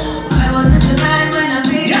 I wasn't the man when I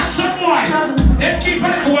made yeah, some boy. They keep a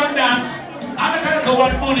little one dance. And a little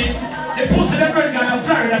one money. They pussy them red gun in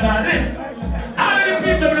Florida, darling.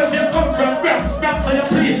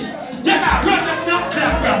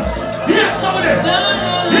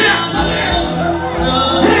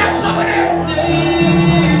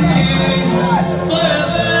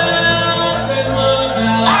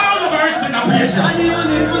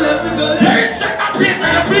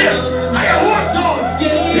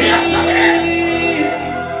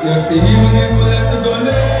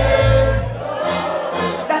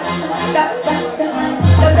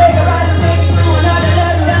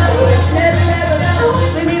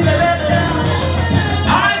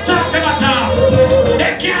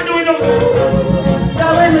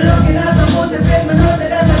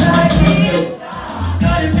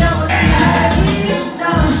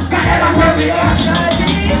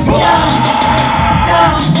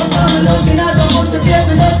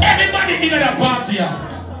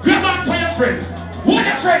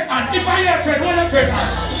 man. If I hear friend, what a friend, man.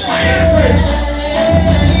 If I hear friend.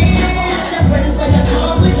 Your friends when you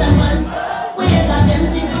smoke with a man. We ain't got them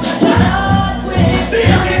things to get you shot with. The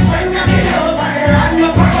only friend that is over here and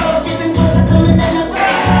your pocket. Keeping closer to me than a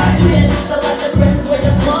graduate. So what your friends when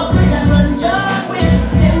you smoke with a man shot with.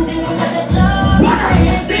 Them things to get you shot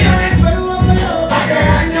with. The only friend when you over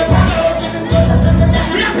here and your pocket. Keeping closer to me than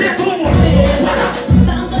a graduate.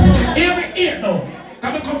 Hear me ear now.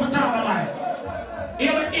 Come and come for town, man.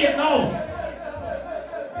 Hear me ear now.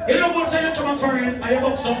 You know what time you come for it, and you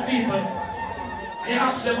got some people. You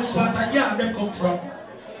ask them which part of yard them come from.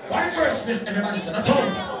 What the first place everybody said? The town.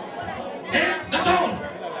 Yeah, the town.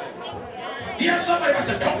 You have somebody that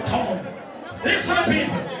said, downtown. Listen to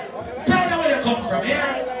people. Proud of where you come from,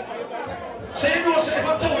 yeah? So you know, so if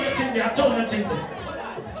a town you think there, a town you think there.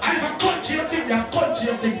 And if a country you think there, a country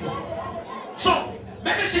you think there. So,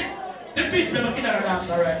 let me see the people in the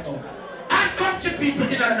dancer right now. And country people in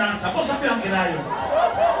the dancer. What's up, young in you?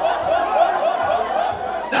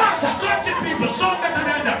 That's a country people, so better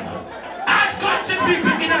than that. And country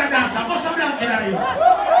people in the dancer. What's up, young in you?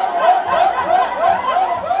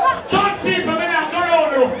 Some people may not go around.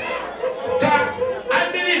 Because I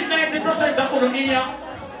believe 90% of people here,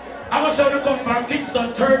 I was going to come from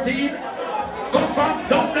Kingston 13, come from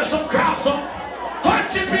Douglas and Crosson.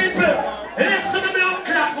 Country people, listen to me on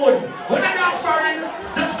clock good. When I go foreign,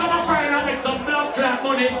 just come and foreign and make some blood clot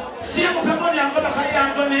money. Save up your money and go back and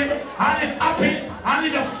you go live and live happy and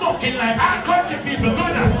live your fucking life. All country people, go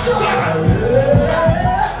down.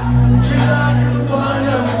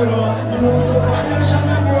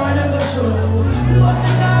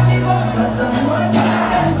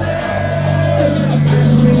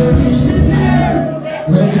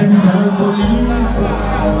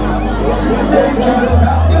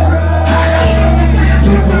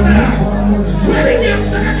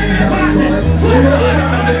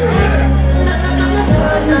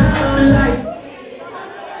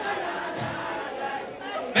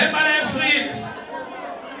 Remember them sweets?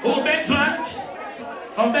 Who Antsman?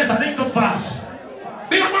 Oh, Benz, I think up fast.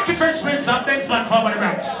 Big up Rocky Fresh Prince and Antsman from the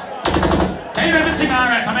Bronx. Tell you everything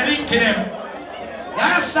alright, I'm a link to them. You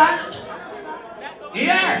understand?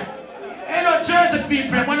 Yeah. Hello, Jersey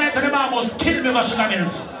people, one night of them almost killed me over Sugar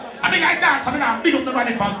Mills. I think I dance, I mean, I big up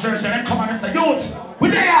nobody from Jersey and then come on and say, youth, we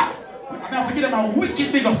there. I'm going to give them a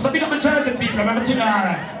wicked big up. So big up the Jersey people, everything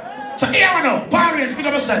alright. So here I know, Paris, big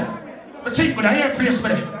up yourself. The team with a hair place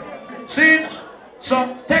with it. See?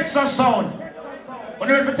 So, Texas sound. When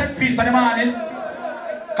you have to take peace in the morning,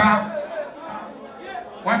 come.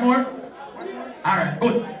 One more? Alright,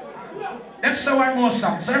 good. Let's say one more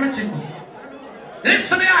song, so everything good.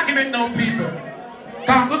 Listen to the argument now, people.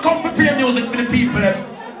 Come, we come to play music for the people.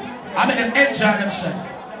 I make them enjoy themselves.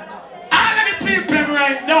 All of the people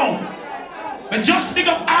right now, we just big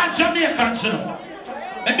up all Jamaicans, you know.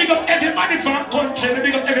 We big up everybody from country, we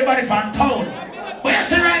big up everybody from town. But you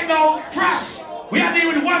see right now, Frost, we are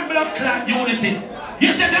dealing with one blood clot unity.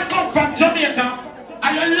 You say you come from Jamaica,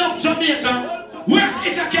 and you love Jamaica. Whereas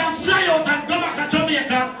if you can fly out and go back to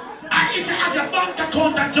Jamaica, and if you have your bank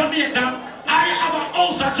account at Jamaica, and you have a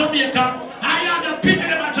house at Jamaica, and you have the people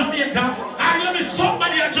at Jamaica, and you be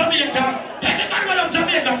somebody at Jamaica, everybody will love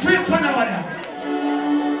Jamaica, free up one hour there.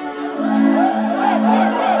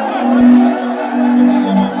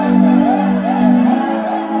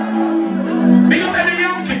 Big up every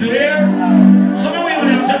young kid here. Some of you will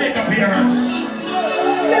have Jamaica parents.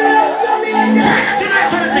 Try to tonight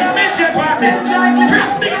for the 6 major party.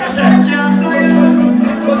 Press big up yourself.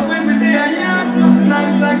 But when we there, yeah,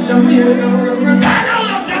 nice like Jamaica. I don't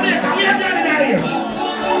love Jamaica. We are doing it out here.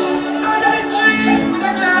 Under the tree with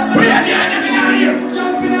a glass of We are doing it out here.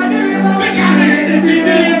 jumping on the river. We can't let it be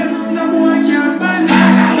there. No more can ban I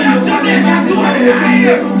love Jamaica. Do it out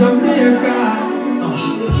here. to Jamaica.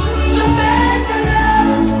 Jamaica, yeah.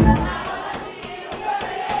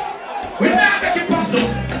 We now make it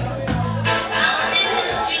possible.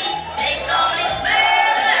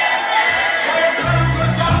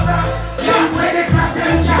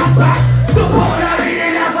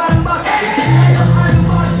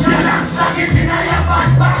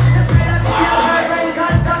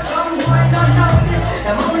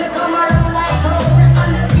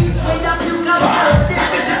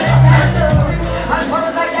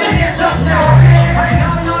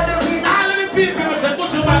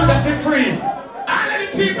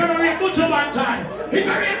 If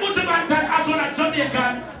you're a Butcherbantan as well as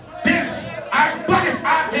Jamaican, this our baddest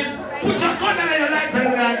artist, put your gun on your life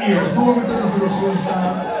and down here. Let's go over to the video soon, star.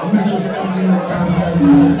 I'll make sure that everything will come down.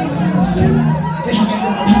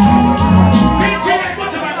 Big J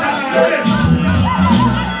Butcherbantan.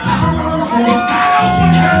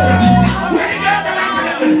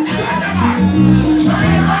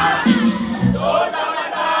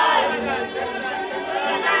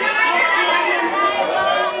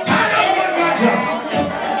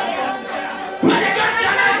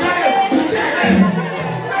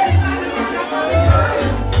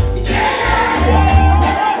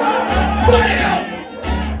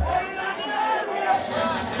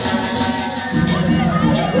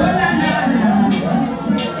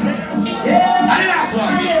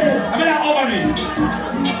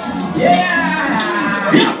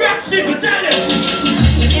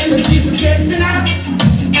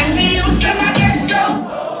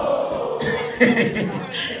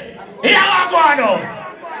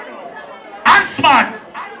 Antsman,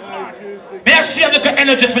 may I share a little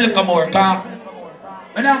energy for a little more, car?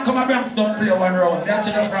 When I come and don't play one round, that's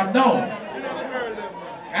it from now.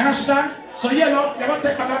 Understand? So you know, you're going to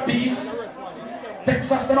take back a piece.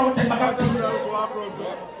 Texas, they're going to take back a piece.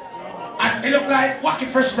 And it look like Wacky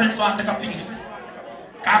Fresh Prince want to take a piece.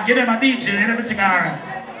 Can't give them a DJ and everything alright.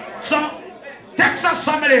 So, Texas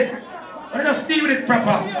family, let us deal with it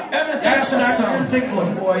proper. Every Texas sound, take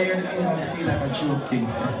one boy here, I feel like a joke thing.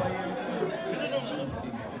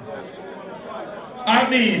 I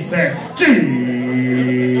mean, says,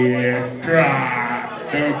 straight across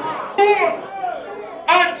the board.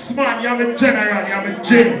 Antsman, you're a general, you're a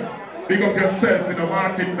Jim. Big up yourself, you know,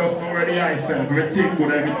 Martin does know where the eye self. Everything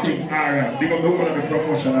good, everything alright. Big up the whole of the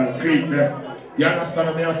promotion and clean them. You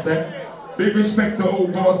understand what I say? Big respect to who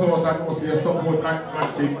goes out and knows you support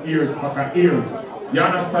Antsman take years back and years. You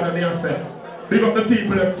understand what I say? Big up the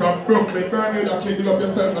people from Brooklyn, Bermuda, big up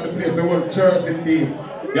yourself and the place, the whole Jersey team.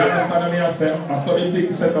 You understand what I say? I saw the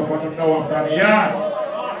thing set up on the now after the yard.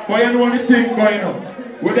 But you know the thing going on.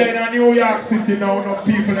 We're there in New York City now, no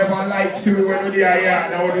people ever like see we when we do a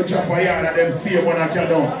yard, now we do chop a yard and them see when I can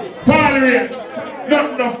do. Paul Ray,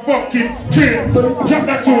 not the fucking straight. Chop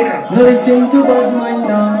that to them. No listen to bad mind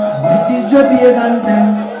down. This is your pagan sin.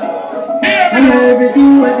 I know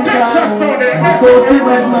everything what the God wants. Because the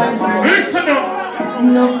bad mind friend. Listen up.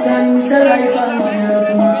 Enough time is a life and fear.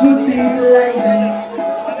 Put good people life in.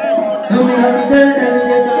 So me have to tell them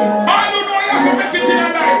get to you. I don't know you have to make it in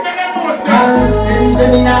your life. Them say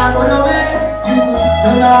me nah go nowhere. You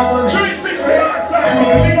don't nah go nowhere. 360 hard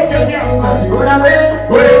time. Big up your girls. Run away.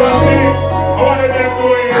 Where you want to see? All of them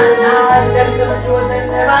going. And now as them say my clothes them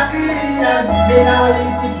never clean. And me now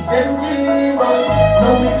live to 17. But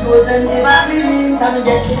now me clothes them never clean. Can me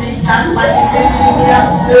get the big sand by the sea. Me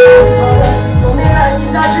have to say, this to me like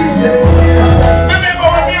it's a dream. Remember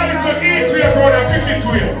when me and Mr. E3 brought a 52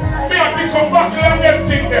 years. Me have to come back and them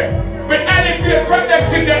thing there. With any place from them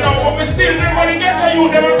thing there now, but we still never get to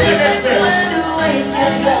you, never play them there.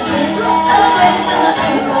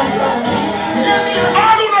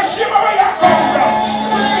 I do not shame where you come from.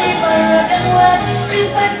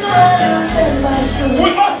 We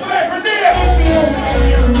hustle every day.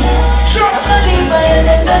 Sure.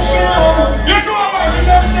 You know what I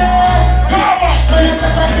mean? Come on.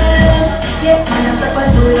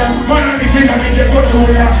 Man, I think I need to go to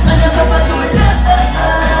you.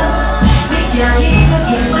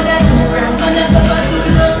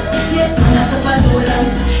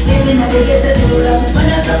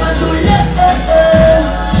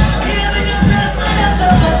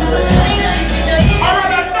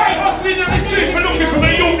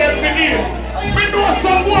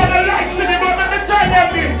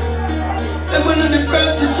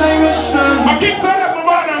 I keep saying that my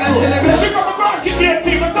man and bro. She got my basket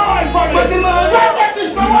team, but don't for me. So I get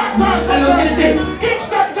this my water. Kick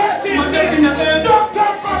stop that team. Don't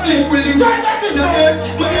talk for me. So I get this my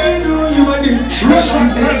Russian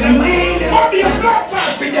friend. Bobby and Black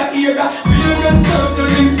Time. For that era, million stuff to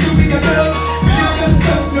links to be a girl. Million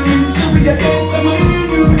stuff to links to be a girl. Some of you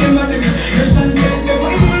knew them a dance. Russian said them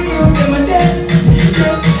I knew them a dance.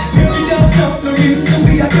 Girl, million stuff to links to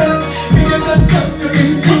be a girl. Million stuff to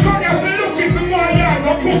links to be a girl.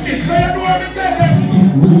 If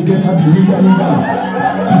we get a $1 billion,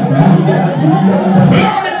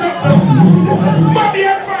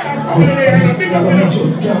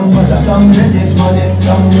 some say this money,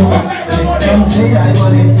 some know. Some say I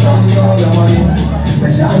want it, some know you want it. The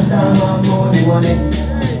chance time want money.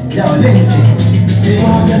 Yo, lazy. They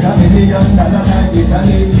want to get $1 million like this and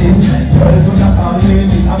eating. Girls who not call me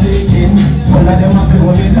this a baking. All of them have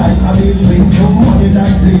blow me like a big drink. Show money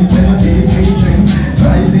like please when you see it drink.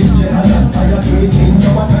 Private jet and fire waiting. No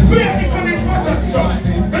one can we are coming for the stuff.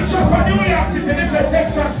 The chop of New York City is a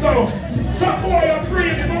Texas so. Some boy are free,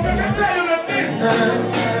 but I'm going to tell you that this.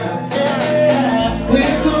 We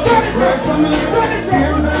took work from the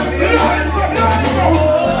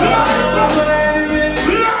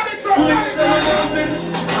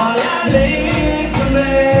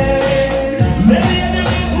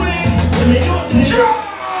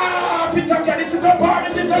Peter, get it to the party,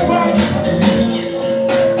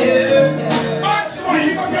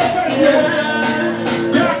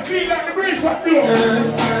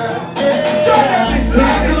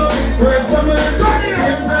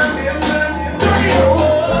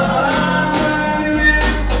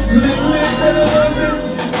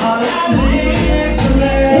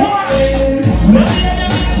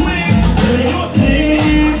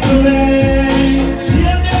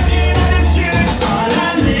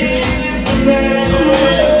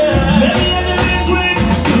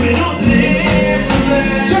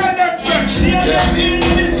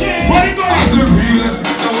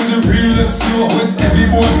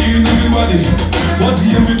 nobody. What do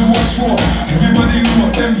you do a show? Everybody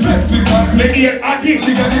know them flex because they get addict.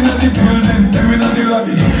 They got in the building, them in the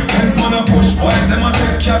lobby. Antsman a push, why them a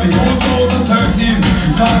take cabby? 2013,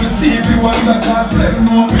 call me Stevie Wonder, cause them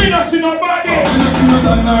know me not see nobody. We not see no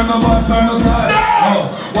damn no boss, no star.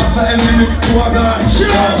 What's the enemy to a God?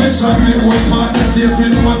 Make sure me hold my test, yes,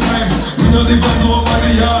 me no time. We don't live on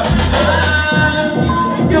nobody yard.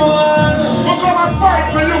 We come and fight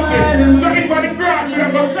for looking. So if for the grass, we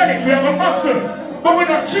have a fetish, we have a muscle. But we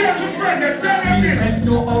don't change to friends, let's tell them this. Friends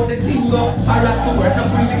know how the thing go. I rap to work,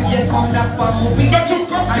 I'm really get come back for moving. But you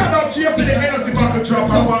come stand up, chase the energy back to drop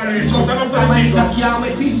and party. So that's what I mean. I can't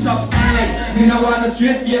wait picked up. Me no want a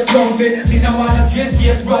straight face round me. Me no want a straight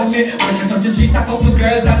face round me. When you touch the streets, a couple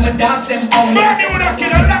girls and my dogs them on me. Man, you would have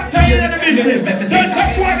killed a lot of you in the business. Don't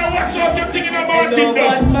have one to watch out, you're thinking about it though.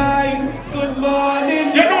 Good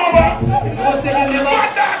morning. You know what? Oh, say you never.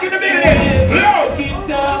 Bad dog in the building. Loud. Keep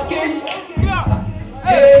talking.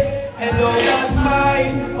 Hey, hello, bad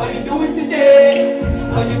mind. How you doing today?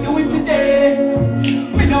 How you doing today?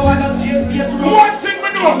 We know I don't straight face road. One thing we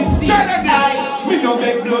know, tell them this. We don't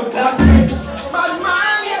make blood clot. Bad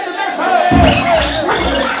mind, you're the best.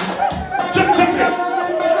 Check this.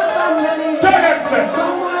 Tell them, sir.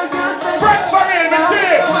 Friends for me, the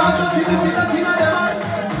team.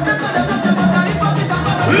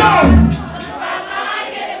 Loud.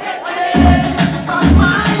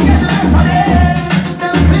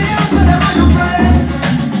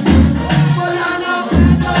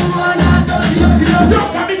 Don't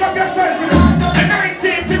come big up yourself, you know. The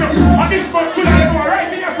 19th, you know. On this month, you know,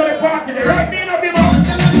 right in your party. They right me in a big up.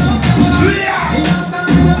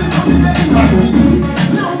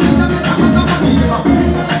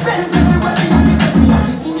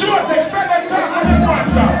 Don't expect them to talk on the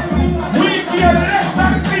master. We feel less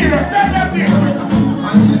than zero. Tell them this.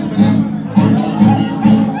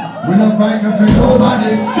 We don't fight nothing for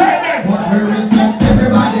nobody. Tell them. But we respect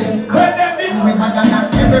everybody. Tell them this. We better than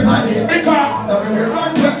everybody. Because. So we will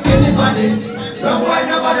run with anybody. Don't fight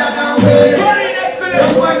nobody down way. Very excellent.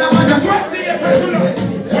 Don't fight nobody. 20 years ago.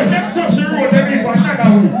 When them touch the road, they leave another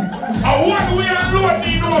way. And one way alone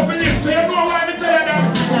need no belief. So you know why I'm telling them.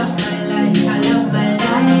 I love my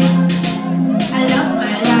life. I love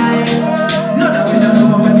my life. No, that we don't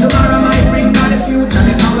know when tomorrow might bring down the future.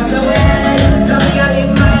 The hours away. So me, I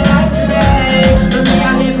live my life today. Me,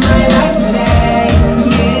 I live my life today.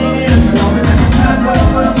 Yeah. So now we make a time for the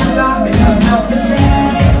whole of the time. Me got enough to say.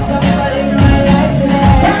 So me, I live my life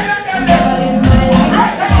today. Me, I live my life.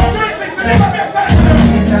 Right now, 360, live up yourself.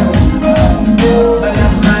 I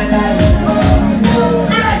love my life.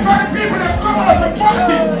 Me like all the people that come out of the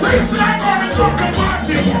party. So it's like all the drunken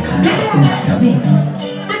party. You know what?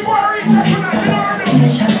 Before I reach out tonight, you know what I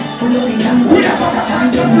mean? We have a time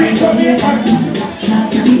to reach out here.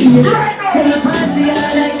 Right now,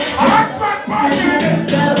 Antsman party with it.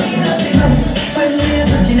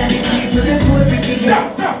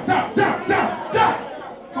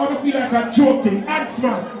 How do you feel like a joking?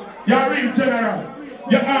 Antsman, you're real general.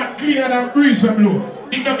 Your heart cleaner than breeze when blow.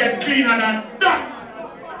 It don't get cleaner than that.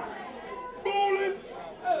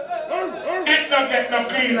 It don't get no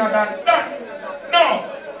cleaner than that. No.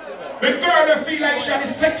 The girl will feel like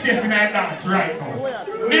she's the sexiest in her dance right now.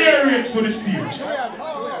 Narrates to the stage.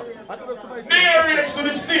 Narrates to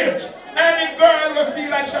the stage. Any girl will feel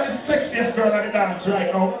like she's the sexiest girl in the dance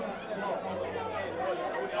right now.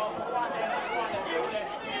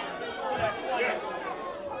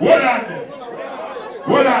 Hold on there.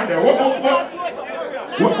 Hold on there.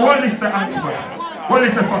 What is the Antsman? What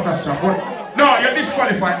is the fucker strap? No, you're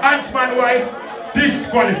disqualified. Antsman wife,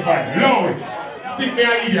 disqualified. Loud. Think me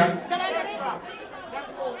an idiot.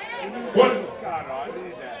 What?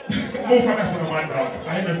 Move from the man dog. I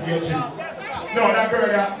just see your chin. No, that girl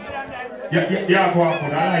there. You have one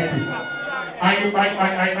good. I like it.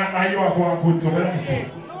 And you have one good too. I like it.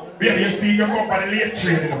 Baby, you see, you come by the late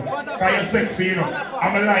train, you know. Because you're sexy, you know.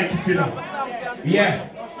 And I like it, you know. Yeah,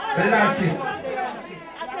 I like it.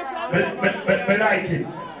 I like it.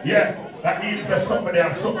 Yeah, that means there's something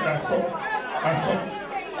there, something.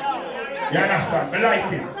 You understand? I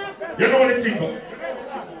like it. You know the thing,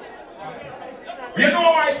 you know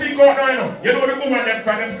why I think out now, you know? You know the woman them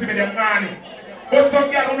from them see me them money. But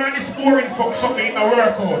some girl who this boring fuck something in the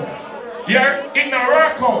workout. Yeah? In the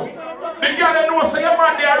workout. The girl they know say your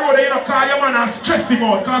man there road, you know, call your man and stress him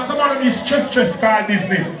out. Because some man is stress call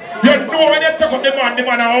business. You know when you take up the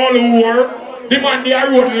man are all over. The man there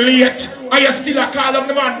road late. And you still a call him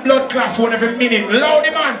the man blood clot phone every minute. Loud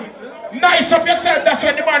the man. Nice up yourself, that's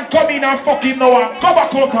when the man come in and fucking know and come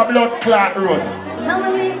back out of blood clot road.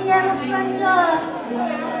 Mama, maybe I'm a friend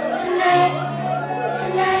tonight.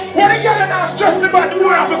 What the girl not stress me about the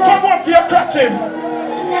boy have to come up to your clutches.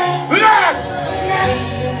 Lord!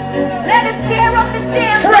 Let us tear up the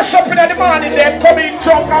stairs. Fresh up in the morning then, coming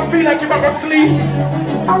drunk and feel like you're going to sleep.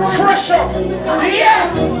 Fresh up.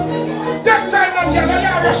 Yeah! This time not girl, I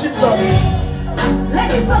rush it up.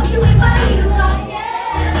 Let me fuck you in my heels on.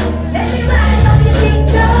 Let me ride on your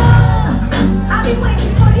kingdom. I've been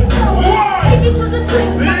waiting for this song. Take me to the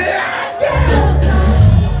swing.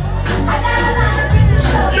 I got a lot of things to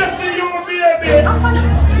show. Yes, you baby. I'm gonna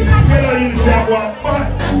you know you that one, but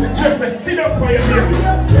just to sit up for your baby.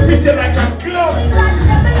 Sit you like a glove.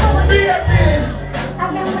 Baby. I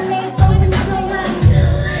got my legs open so much.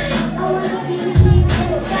 I wanna feel it deep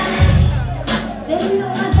inside. Baby, know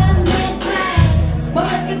I got me right. But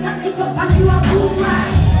if I pick up on you, I'll cool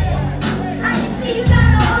right. I can see you got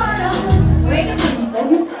a heart on. Wait a minute, let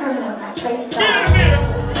me turn on my face.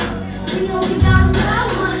 You know you got what I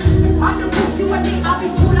want. I'm the pussy when they up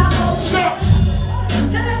and pull out. So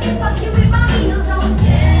let me fuck you with my heels on.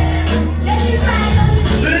 Let me ride on the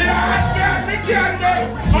seat.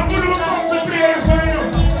 I'm gonna look up the players for you.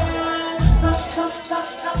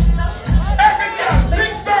 Every girl,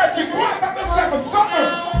 6:30, quarter to 7, summer.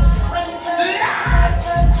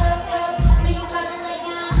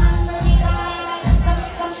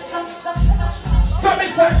 So me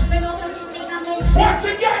say, what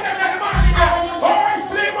you got in the morning? Oh,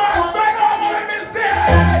 sleepers, bend over with me, say.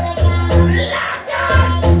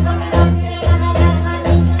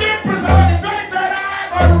 Dimples on the 23rd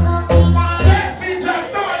August. Sexy Jack's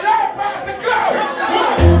doing low past the cloud.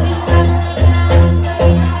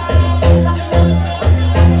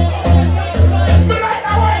 Me like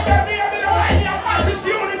the way that me, the way you're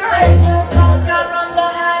attitude tonight.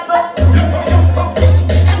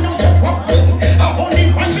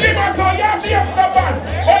 Sleepers, oh, you have to have someone.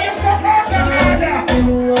 Oh, you fuck out the ladder.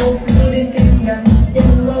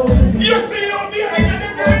 You see you behind the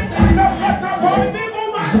brain. No cut no bone, big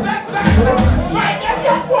woman, step back. Why get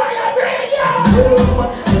your boy a brain, yo?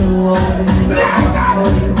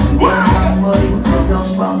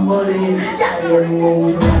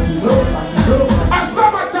 A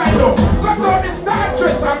summertime though, cause now this star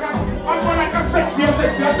dress I'm going like a sexy. I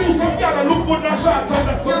do some girl that look good in a shot on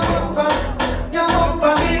that sun.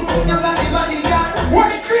 When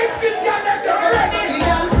the cream skin girl that they're ready.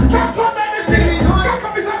 Cock up in the city, cock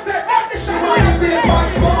up is up there, on the shot.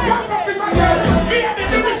 Cock up is up there, me and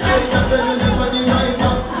the mystery.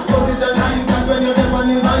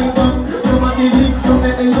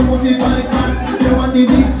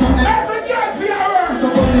 Every girl feel her.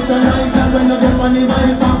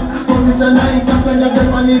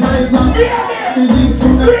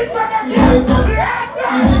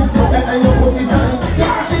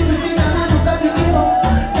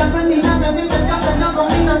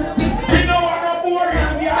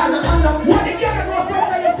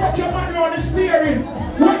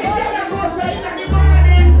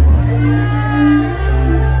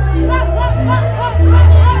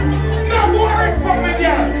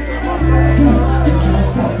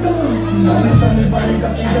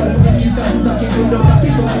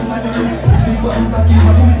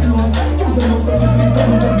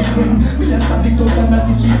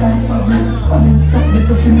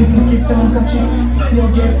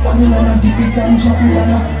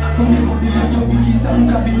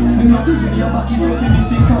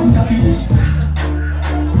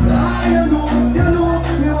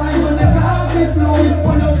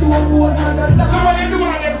 Somebody do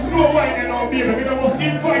one of them slow wine and all, baby. We don't must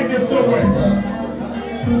invite this slow wine.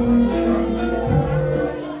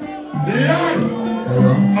 Lord,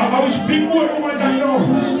 I wish big boy woman that know.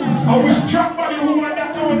 I wish track body woman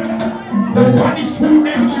that know. The body smooth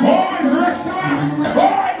and oh, wrestler. Oh,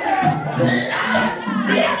 yeah.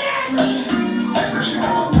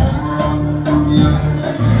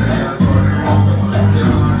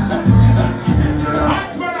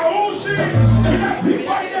 Antsman, oh shit. We got big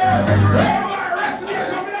body there. Everybody wrestling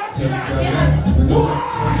coming out tonight.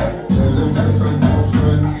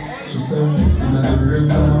 She said, in the ring,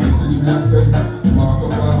 someone message me and said, Mark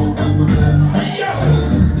up our book with my pen.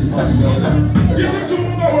 If I get them, You think you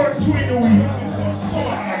know what to do in the week?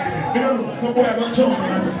 Some boy I got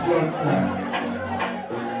jumping on this blood.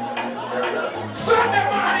 Sunday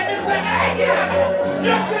morning, they say, hey, girl,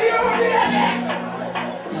 you see you here.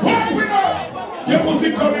 Open up. Your pussy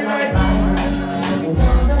coming like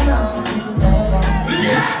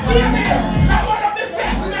yeah. Someone of the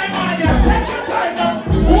sex in my mind, take your time now.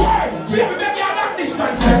 Why? Baby, maybe I'm not this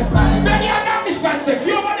man sex. Maybe I'm not this man sex.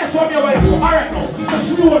 You over there, so me away. Alright now.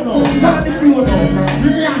 Slow now. Tell the flow now.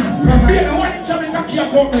 Baby, when the chubby cocky are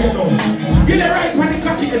coming now. Get it right when the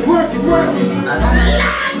cocky and work it.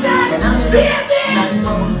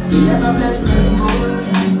 never bless me.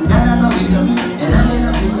 Gotta go with them, and I'm in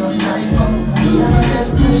a big of night. Never bless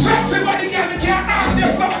me. Sexy body girl, me can't ask you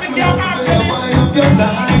something, me can't ask you. Why up your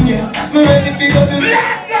behind you? Me ready to go to the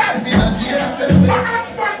see the GFS.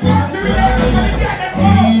 Antsman party, we don't know what to get them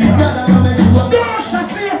home. Star shot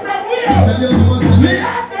to you from where? So you know what's me?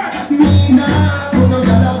 Me now, who no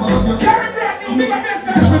got above you. Carry brand new, big up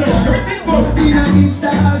yourself with us. Everything good. In a hit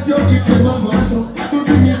stars, you keep them up for us.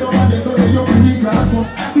 Bring it over there so that you bring the grass up.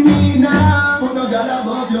 Me now, who no got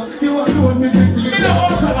above you. You want to hold me sick till you Me no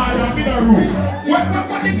altar man, me no room. When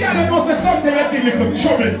the girl knows say something like this little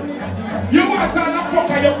trouble. You want to fuck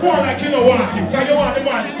and you go like you don't want it. Because you want the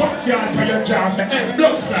man box you out for your jaws and then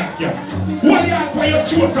blood clot you. Hold you out for your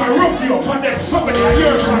throat and rough you up and then somebody like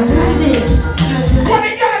yours. When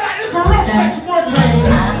the girl like little rough sex more time.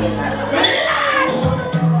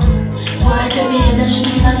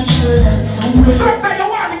 Sometimes you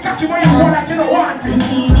want the cocky when you go like you don't want it.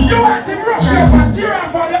 You want him rough you up and tear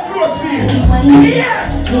off all your clothes for you. Yeah!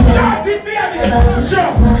 Start it baby!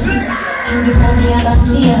 Sure!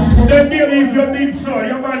 Then baby, if you need so,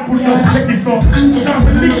 your man put your sticky so. Now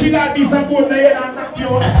the licky like this and go there and knock you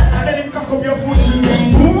out. And then him cock up your foot.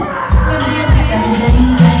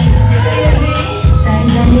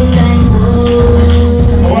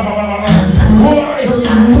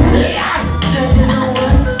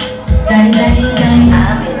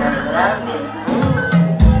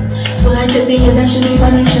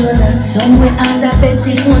 Somewhere on the bed,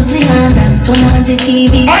 they want me on. Turn on the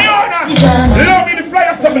TV. Love me the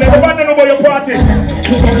flyer something, everybody know about your party.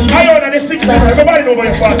 I own the 6 everybody know about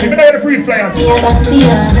your party. Me know the free flyers.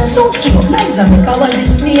 So straight, nice and make our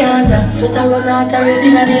list me on. So to run out a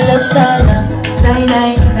resin and the love saga.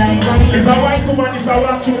 It's a white woman, it's a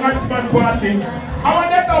walk to Antsman party. I want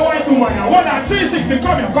that white woman. 1 and 360,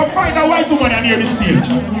 come here. Come find a white woman near the stage.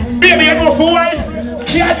 Baby, you know for white?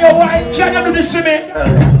 Can you white? Can you do this to me?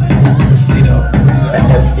 sit up.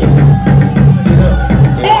 Sit up.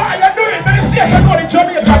 Boy, you do it. Let me see if you go to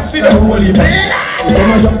Jamaica. Sit up.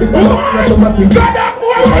 Some jump the pull up, some up in God, that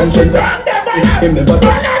boy, what you done there, man? him never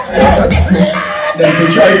then we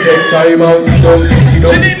try take time out, sit down. She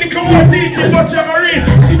didn't come on teaching, but you're married.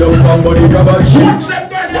 Sit down, bang body, grab a cheek. Watch them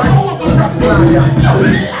girl, you know what was happening. Sit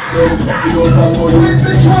down, bang body.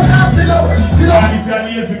 And this is a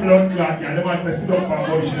lazy blood clot, yeah. The man says sit down, bang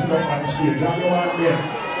body, she sit down on the stage. And you want them.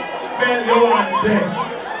 Man, you want them.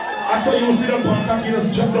 I saw you sit up on cocky, you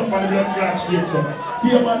just jump up on the blood clot stage. So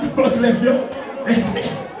here, man, the bus left you.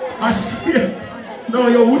 I see it. No,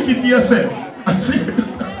 you're wicked to yourself. I see it.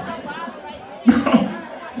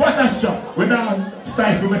 What that's job? We're not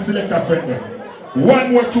stifle my selector friend there.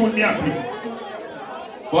 One more tune me happy.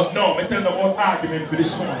 But no, I tell them about argument for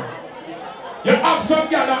this song. You have some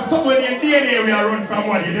girl or someone in DNA we are run from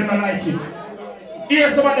one, you don't like it.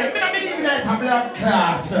 Here's some of them. I don't believe in a blood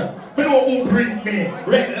clot. I know who bring me.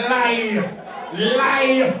 Red lie.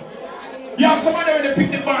 You have some of them when they pick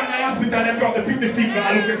the band in the hospital, they drop, they pick the finger,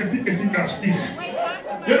 and look at the pick the finger stiff.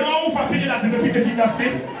 You know who for picking that if they pick the finger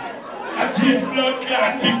stiff? A James blood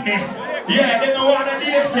clot pick me. Yeah, they don't want to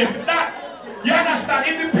leave me. That, you understand?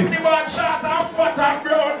 If they pick the band short and fat and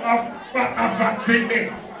brown, fat pick me.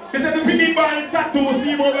 They said the pick the band tattoo,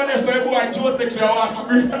 see him over there, so boy, Joe takes your walk and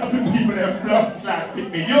bring up the people that blood clot pick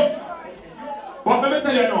me. But let me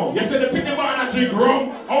tell you now, you said the pick the band and drink rum,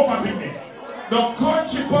 how for pick me? The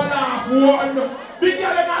country can have one. The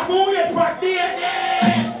girl have to wait for DNA.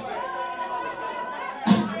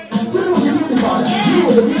 You know you need the father. You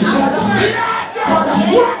know the need the father.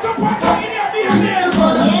 Walk up on the DNA.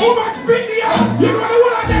 Who much big the house? You know the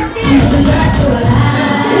one of them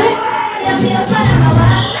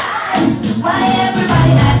Why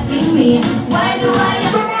everybody asking me? Why do I?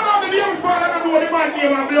 Someone on the young father don't know the man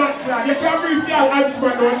name and blood clot. You can't bring the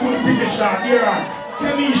Antsman down to the big shot. Here on.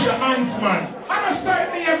 Kenisha Antsman. And a certain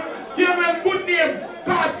name, you have a good name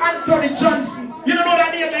called Anthony Johnson. You don't know that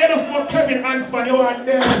name, they just know Kevin Antsman, you want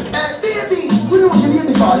them. Baby, you know you need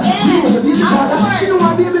the father. You know you need the father. She don't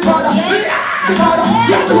want to be the father. The father.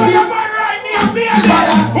 You know your man right now, baby. The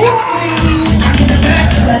father. You are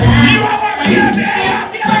what you are, baby.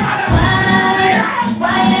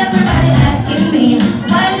 Why everybody asking me?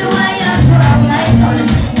 Why do I have to have my son?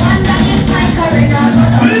 Wonder if my career not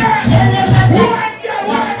gonna tell them that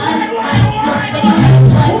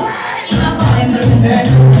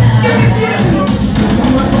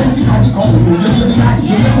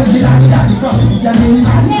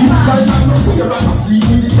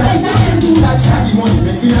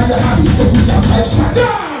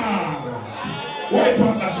Why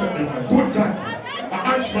partner something, man? Good God. An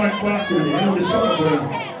Antsman party, you know the song going.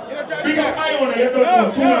 Big up Iona, you don't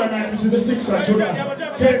know, July night, which is the 6th of July.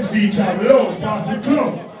 KMC job low, past the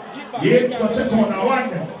club. Yeah, so check out that one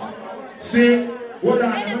then. See, what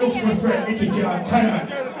I'm looking for my friend Nicky K. Tired.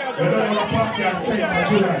 You don't know the party on 10th of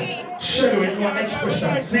July. Shadow in one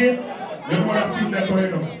expression. See, you know what I'm thinking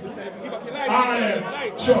going on.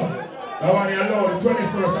 All sure. That one you know, the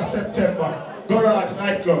 21st of September. Garage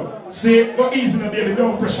nightclub. See, go easy now, baby,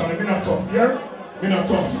 no pressure. Me not tough, yeah? Me not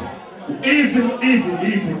tough. Easy, easy,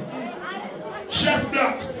 easy. Chef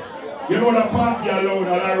Blacks. You know the party allowed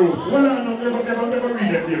all the rules. Well, I know, never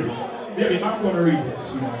read them, baby. Baby, I'm going to read them,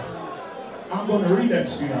 sweetheart. I'm going to read them,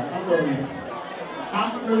 sweetheart. I'm going to read them.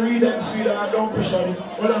 I'm going to read them, sweetheart. Don't pressure me.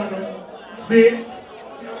 Well, I know. See?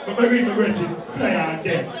 But I read my writing. Flyer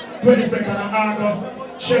again. 22nd of August.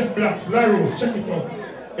 Chef Blacks, La Rose. Check it out.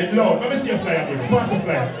 It loud. Let me see a flyer, baby. Pass the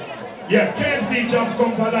flyer. Yeah, KMC Jobs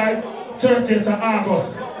comes alive. 30th of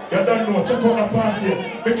August. You don't know. Check out the party.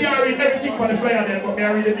 We can't read everything on the flyer there, but I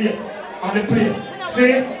read the date and the place.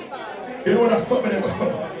 See? You know that's something that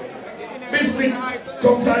comes. This thing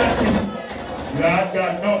comes alive.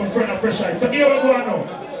 God, no, my friend, I pressure it. So here we go now.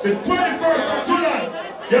 The 21st of July.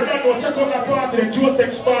 You don't know. Check out that party, the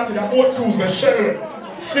Jotex party, the Old Cruise, the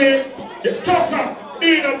Shell. See? You talk up.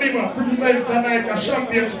 Nina Bima, pretty nights and night, a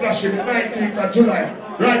champagne splash in the 19th of July.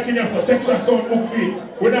 Right in here, so Texas Sound look feet.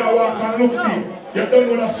 We now walk and look feet. You don't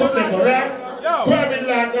know that something, right? Private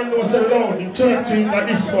land don't know so loud, the 13th of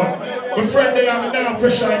this one. My friend, they have now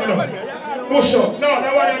pressure, you know. Push up. No,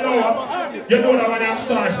 that one you know. You know that one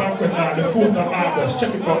AllStarz banquet now, the 4th of August.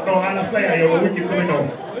 Check it out. No, all the flyer, you're wicked coming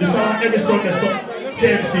out. This one every Sunday, so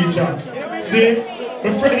KMC chant. See?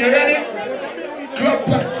 My friend, you ready?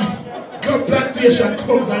 Club Plantation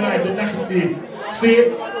comes alive the 19th.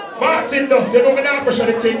 See? Martin does, you know me not pressure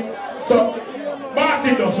the thing. So,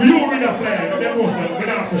 Martin does, you read a flyer, you know me me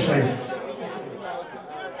not pressure you.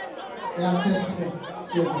 Yeah, test me.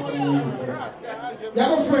 See if I can read it. You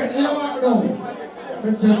have a friend, you want to know? Let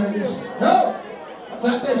me tell you this. No!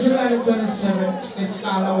 Saturday, July the 27th, it's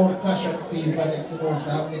all about fashion fever, it's the most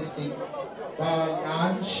optimistic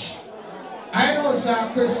launch. I know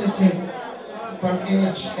Sir Christy from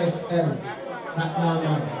HSL, not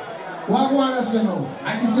normal. What I want us to know? I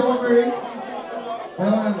can say what we read. What I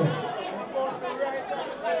want to know?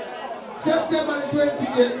 September the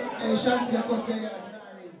 28th, and Shanti, I got to you.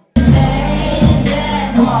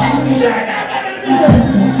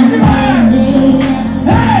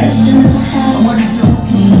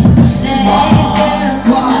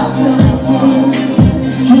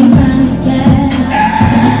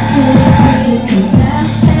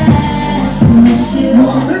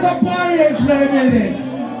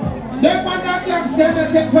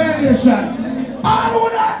 All who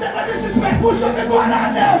not take a disrespect, push up the gun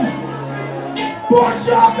on them. Push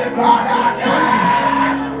up the gun on them.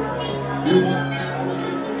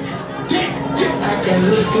 I can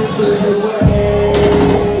look into the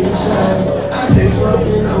waves. I stay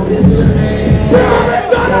smoking on the terrain.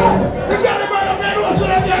 We got him out of that one so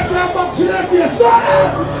they get clap box in their face. I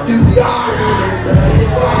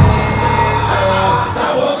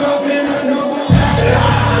woke up in a new book.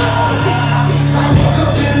 I woke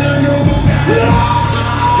up in a new book.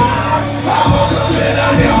 I woke up in a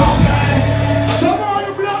new book. Some of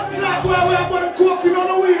the blood flag where we are going to cook in on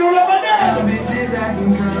the window over there. Bitches I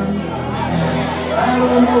can come. I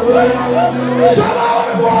don't know what I will do. Some of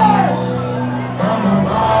the boy. I'm a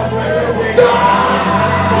boss with a big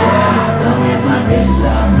long as my bitches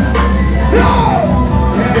love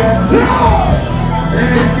me.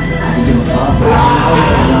 I can give a fuck about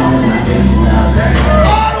how long as my bitches love me.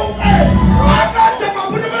 I got you, man.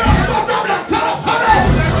 Put them in the bus. I'm like, turn up.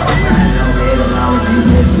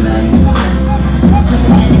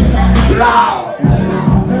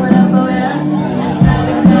 Blow it up, that's how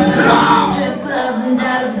we go. Strip clubs and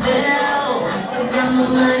dollar bills. So got my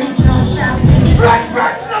money, drone shopping.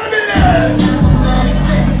 Racks, not a million. Money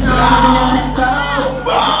flips on and go.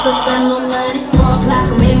 So got my money, 4 o'clock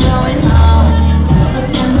and we going home. So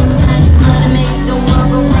got my money make the world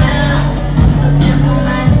go round. So got my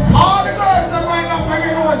money. All the girls that wind up when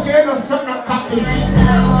you know she ain't no something cocky.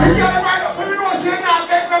 The girl wind up when you know she ain't not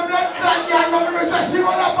make no blood clot. Yeah, no, me say she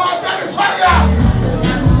want a part of the fire.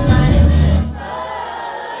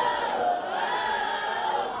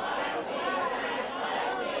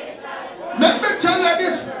 Let me tell you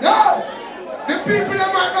this, no! The people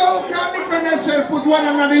that might know who can defend themselves put one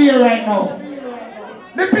another here right now.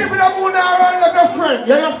 The people that who not run like your friend,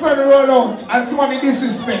 you're your friend roll out and somebody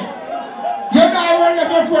disrespect. You're not run like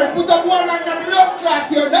your friend, put up one another blood clot,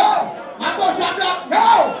 you know? I'm going to block,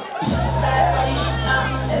 no!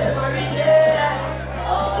 Every day,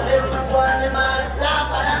 all in my body, my top,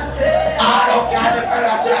 and I'm dead.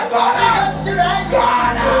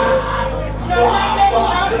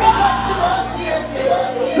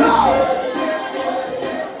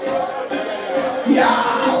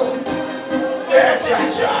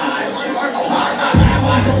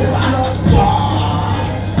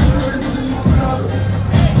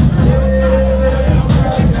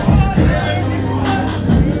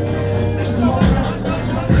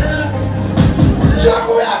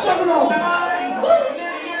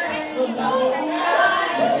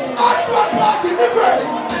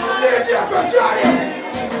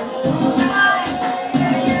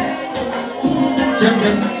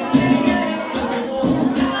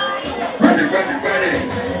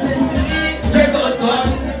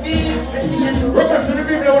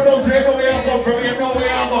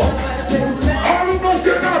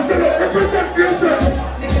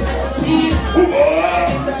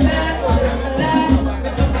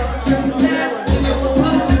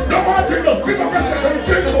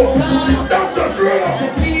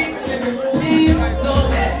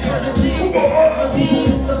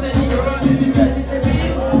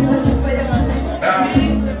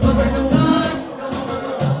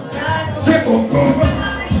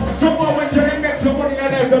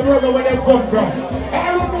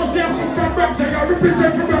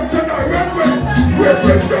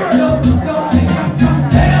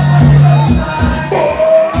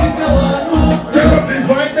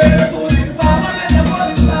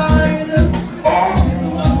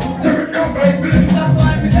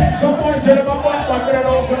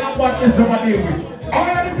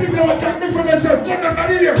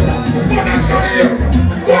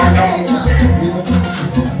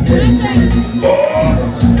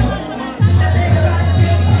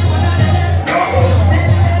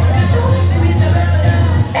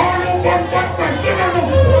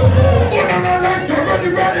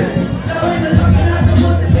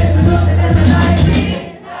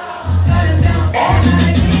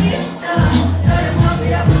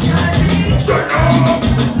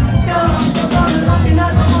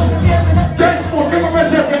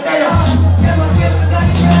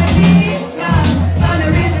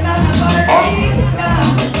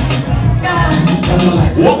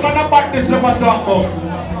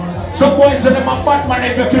 Some boys say them a Batman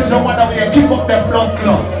execution one way and keep up their blood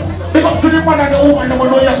clot. Pick up to the man and the woman, them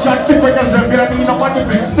know you shot keep with yourself, you don't need nobody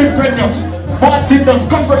big premium. But it does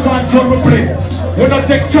comfort control we play. We don't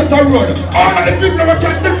take chatter road. All of the people that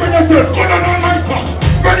can defend yourself, go down on my top.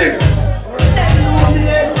 Ready?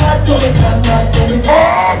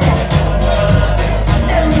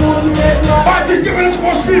 Batty, give me the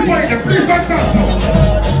most people in the please and that now.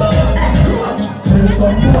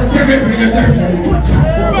 Give me the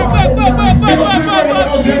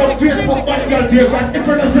Facebook bad girl take and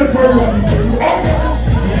different yourself for a run.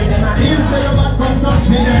 He'll say about come touch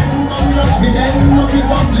me then, nothing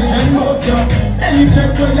something can both you. Any check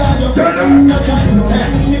to you, you tell them that you tell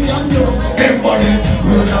me can do. Everybody,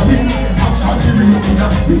 we're not win. Action to the looking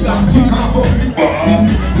at, we can think of public boxing.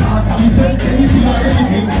 Last time he said anything or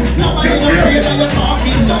anything. Nobody afraid that you're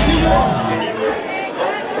talking, nothing more.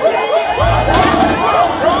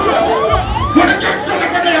 What a gangster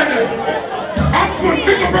over there! Antsman,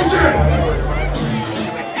 big up president!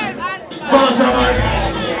 Boss of man!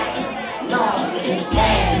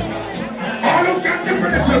 All who can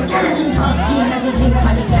different is a good.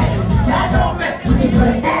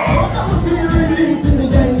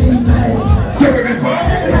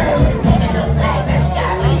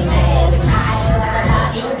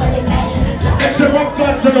 Except one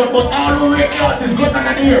plans alone, but all who rape out is good on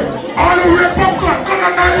the ear. All who rape popcorn, good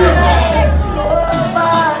on the ear.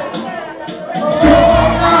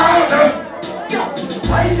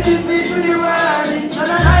 I lead me to the world, and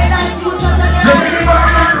I like you to the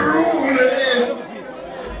world.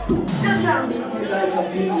 You can't beat me like a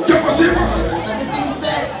piece.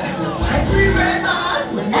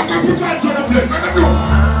 I can put hands on the plate, let them know.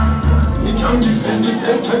 You can't defend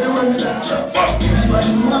myself anywhere with that chop.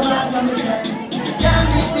 You can't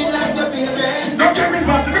beat me like a baby. Don't get me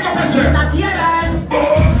back, make a pressure. Not your hands.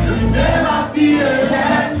 You never feel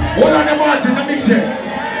that. Hold on the margin, don't mix it.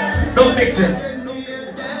 Don't mix it.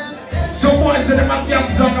 Some boys say them have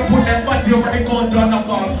gangs on and put them body over the counter and knock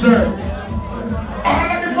on, sir. All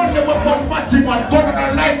of the money they put Batty man, gun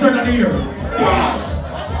and lighter than the ear. Boss!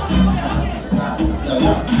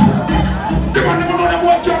 The man never know them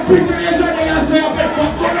what can preach to you, sir, they say a bit for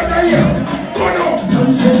gun and the ear. Gun up!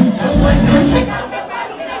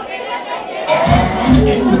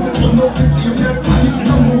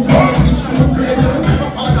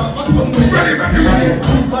 Ready, ready, ready.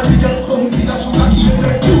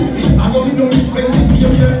 I want me no respect, me be a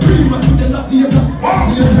prima to the love here.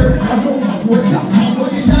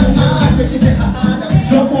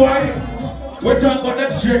 We talk about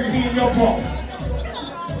them straight in your pop.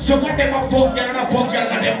 Some of them are pop girl and a pop girl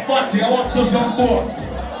and them Batty. I want to some more.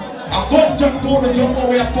 I come to told me some more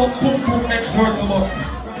we have pop pum pum next word about.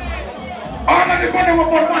 All of the money we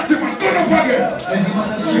want Batty man, go up again. All of the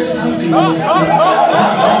Batty man, go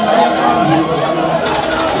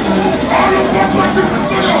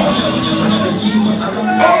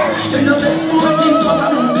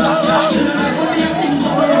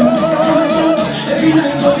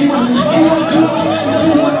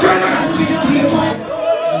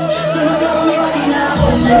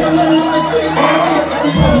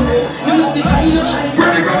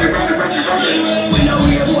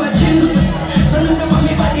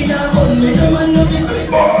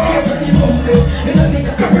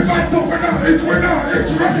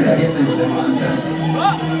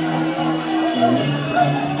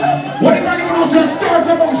what if anyone else just starts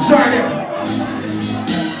among shining?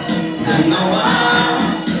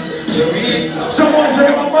 Someone said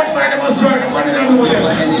about one man that was trying to money down the way.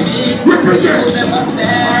 Represent.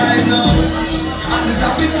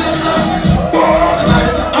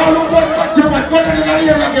 All of one man to my corner in the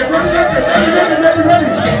ear again. Ready.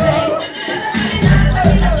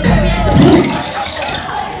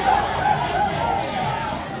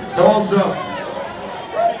 Also,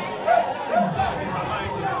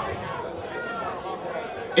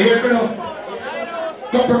 here we go.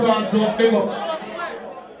 Couple guns up, big up.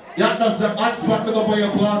 You understand, Antsman, big up on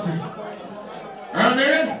your party.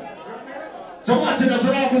 Amen? So what's in the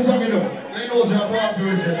song for some, you know? They know your party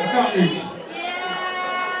is in, not each.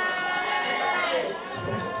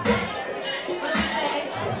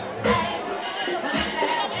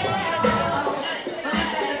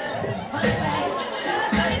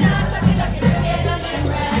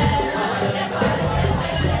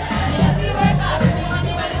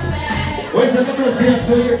 Where's the number of same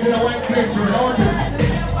to you to the white place, you know?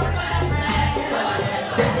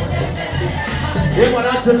 Yeah, man,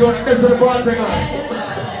 that's a good mess of the party, man.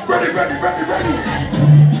 Ready.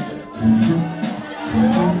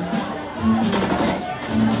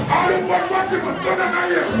 All in one watching, man, go down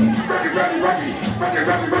here. Ready.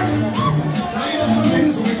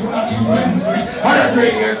 How that 3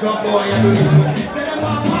 years up, boy, you do.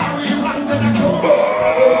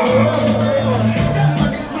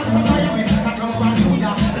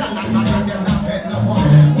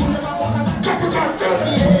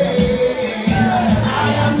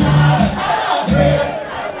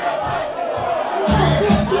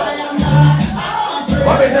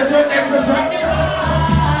 What is it your name,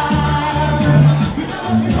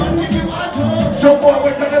 so boy,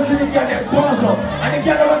 we're trying to see the girl that pass up. And the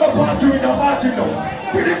girl that have a party in the party now.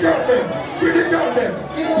 Pretty girl them.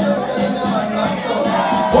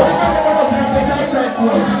 What the girl that was in the time for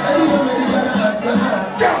us?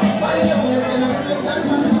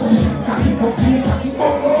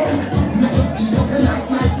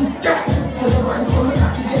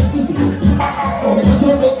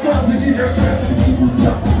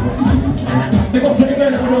 Big up to the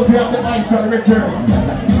men who knows we have the mic shall return.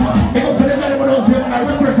 Big up to the men who knows we have my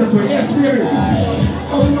represents with yes, spirit.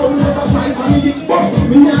 Oh no, we have a fight for me.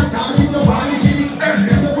 We not talking to body.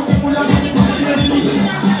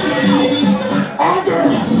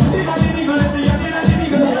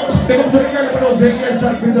 Big up to the girl who knows we yes,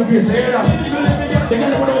 shall be the piece. The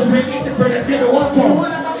girl who knows we independent, give me one pause.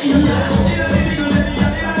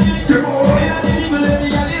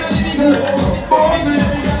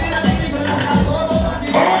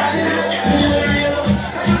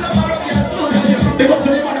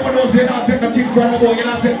 You're not taking the kick from the boy, you're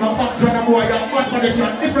not taking the box from the boy, you're not going to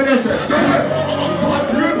get different yourself.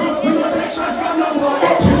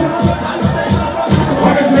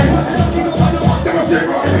 What is it?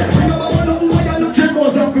 Kick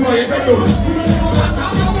goes up, boy, you can do it.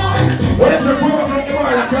 What is the power from the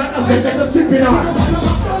boy? I can't say that the sipping on.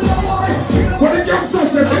 What is your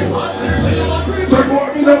sister doing? So you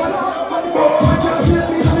want me to...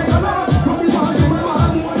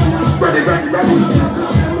 Ready.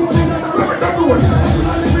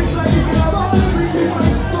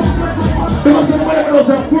 Don't tell me what it was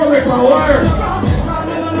a four-way power.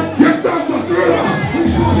 You stand so thriller.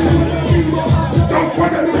 Don't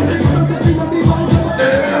put it in.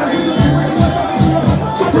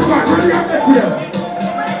 Super ready up there.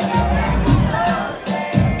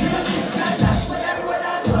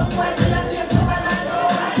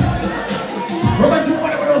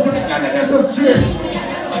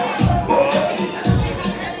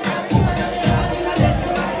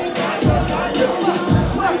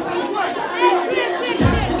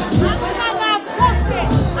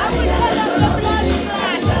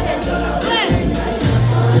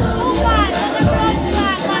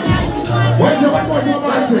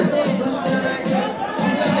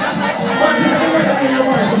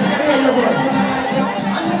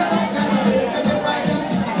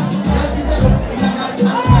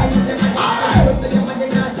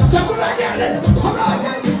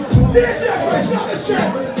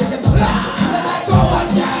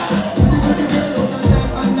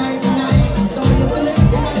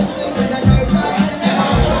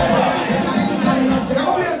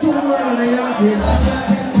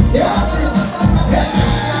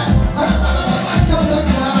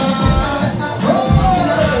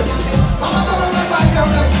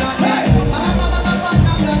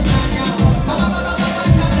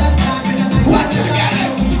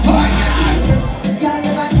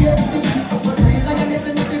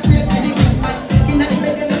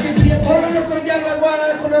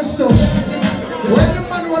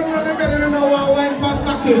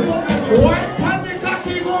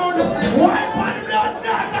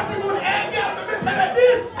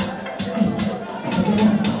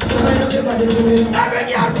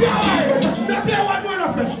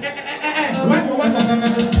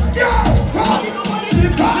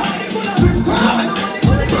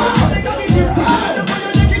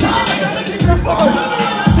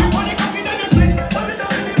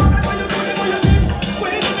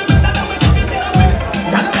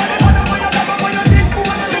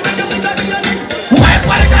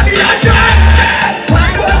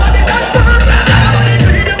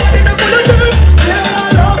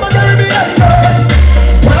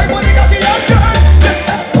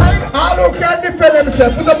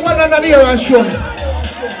 Put up one under the ear and show me.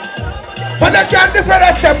 When they can't defend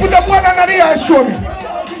themselves, put up one under the ear and show me.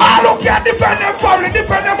 All who can't defend them family,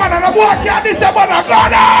 defend them man, and the boy can't defend them man.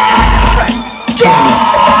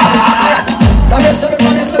 God!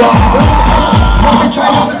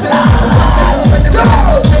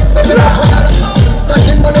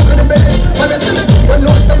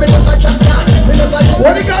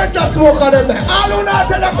 When the guys just smoke on them there, all who not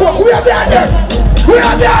tell the cook, we are behind them. We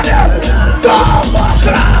are behind them.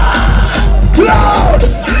 Loud!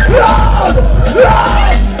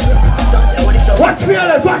 Watch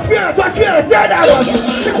fearless, watch fearless, watch fearless, say that one!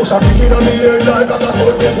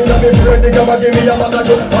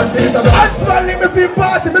 Antsman, let me feel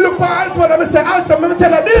party, me look for Antsman and me say, Antsman, let me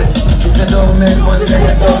tell her this!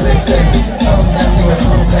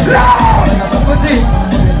 Loud!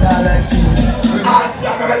 Antsman, let me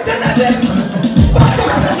tell her this!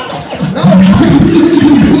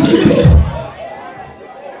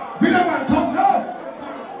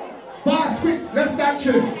 Fast, quick, let's start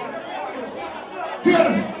tune.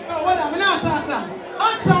 Fearless. Oh, well, I'm not talking long.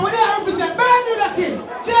 Antsman, when they represent brand new that kid,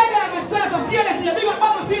 Jada and myself are fearless. You big up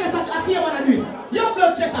Baba fearless at here when I do it. Young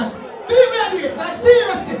blood checkers. Do you really do it? Like,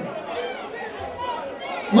 seriously.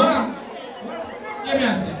 What? Give me a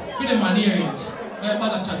step. With them man earrings. We're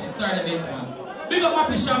bother chatting. Sorry, the mates, man. Big up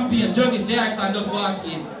Happy Champagne. Johnny say I can just walk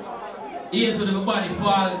in. Here's with everybody,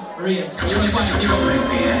 Paul, Ray. Everybody,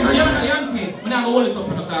 Yankee. When I hold it up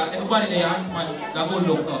in the car, everybody there, Antsman, that good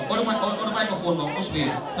looks up. Or the microphone now, push me.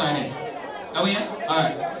 Sorry. Are we here?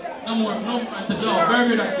 Alright. No more, no more to go. Burn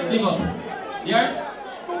me that thing, big up. Yeah?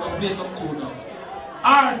 Let's play some tune now.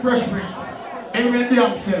 Alright, Fresh Prince. Amen the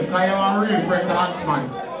himself, I am a real friend to Antsman.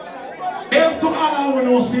 If to all who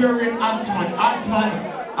know see you in Antsman,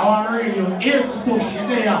 our radio, here's the stuff, you're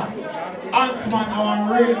there. Antsman, our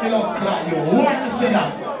really love clock you. Why you say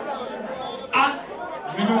that? And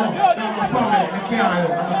you know, I'm a family, I can't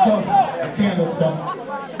look, I'm a cousin, I can't look stuff.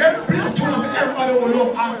 Baby, play a tune of everybody who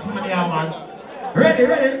love Antsman here, man. Ready?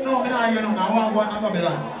 No, I want one of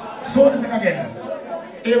Babylon. So the thing again.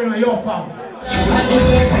 Even though your family.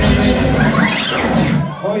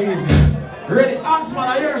 Oh, easy. Ready? Antsman,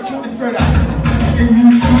 I hear you tune this brother.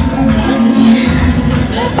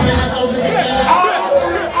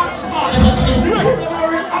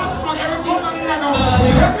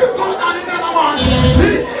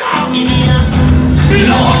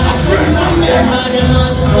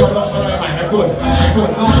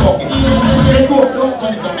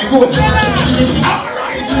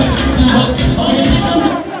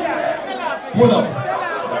 Pull up.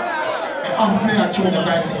 I'm playing a tune that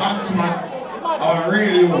I say, Antsman, our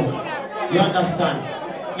radio. You understand?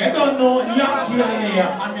 You don't know Yankee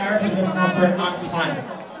there, and I represent my friend Antsman.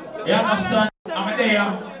 You understand? I'm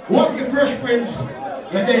there. Walking Fresh Prince,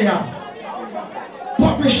 you're there.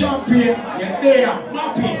 Poppy Champagne, you're there.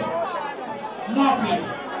 Moppy.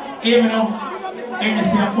 Even though, and you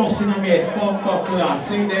see a boss in the head, buckle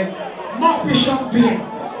see there? Moppy Champagne.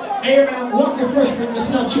 Even though, Walking Fresh Prince, it's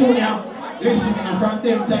not junior. Listen, and from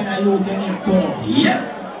them time I you can name tone. Yeah,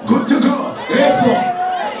 good to go. Listen.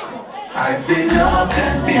 I've seen your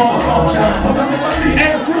best before.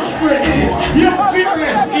 And Fresh Prince, you're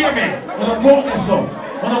fearless, hear me. When I'm going this song.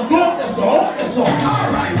 Alright,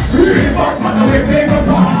 report man, we play the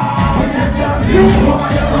pass. We take your view,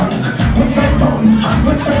 fire run. We get down, and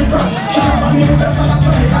we spend from. Sharp you better not to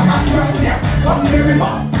make a man run. On the river,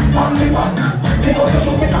 on the bank. They go to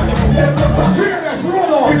show me how they move them the back. Fearless,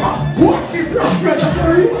 roll on. Walk it from, just to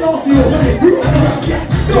roll out you. Roll out, yeah.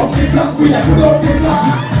 Don't be black, we like to don't be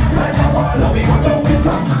black. Like a ball of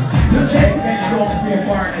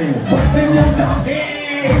you. Then you talk.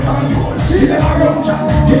 You never run, Jack.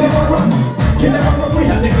 You never run. You never run. We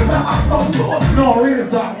have niggas that act on board. No, real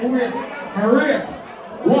talk. Real.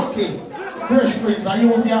 Walking. Fresh Prince, are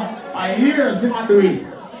you out there? I hear him and do it.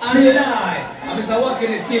 I'm Mr.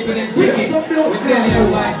 Walking is keeping it jiggy. With the little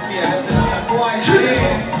white spear.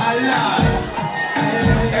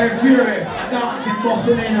 Every fearless, a dancing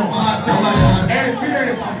Bossolino. Every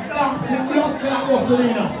fearless, a blood clot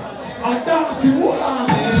Bossolino. A dancing woman.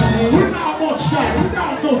 We don't have much time, we don't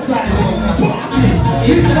have no time. Party.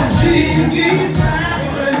 It's a jiggy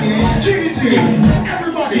time again. Jiggy.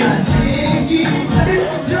 Everybody. Jiggy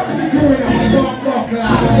time. Jersey going on. It's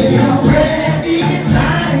a ready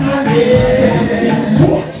time again.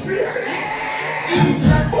 Watch fearless. It's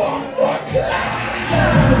a bomb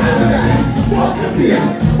Bust the beer.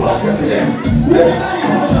 Bust the beer. Everybody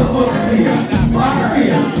knows us bust the beer. Bust the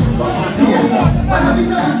beer. Bust the beer. What have you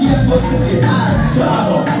done against bust the beer?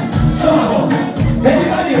 Summer.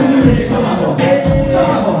 Everybody who will be summer.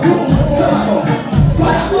 Summer.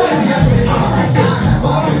 What a boy is here for the summer.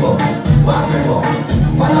 Walk people.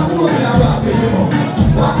 What a boy is here walk people.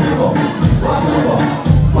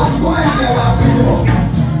 What boy is here walk people.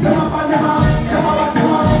 Come up on them up. Come up on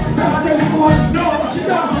them up. Come on tell you boy. No, but you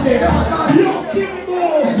dancing there. You don't keep me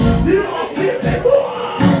more.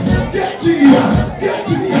 Get jiggy.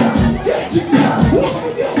 Watch me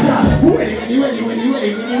get that. Ready.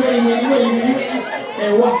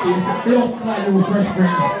 Hey, what is the blood clot you Fresh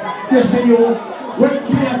Prince? Listen, you, when you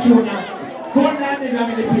play a tune now, go on down there and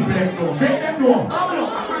make the people them know. Make them know. I'm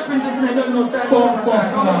look, Fresh Prince is not no style.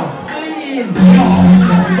 Clean.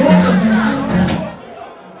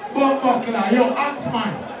 Buckler, yo,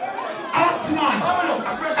 Antsman.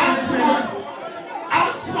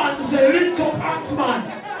 Antsman, say link up Antsman.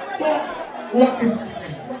 What?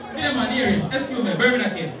 Get man here. Excuse me, bury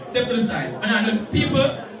that kid. Step to the side. And I just people,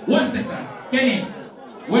 1 second. Kenny,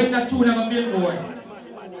 when that tune have a billboard,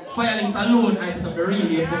 Firelinks alone, I pick up the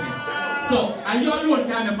relay for me. So, and you alone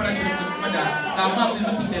can have a production of my dance. I'm not in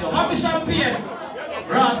my thing there. Happy champagne.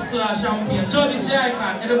 Ross Class champagne. Johnny's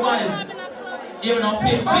Icon. Everybody. Even on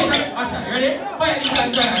pay. Watch out. Ready? Firelinks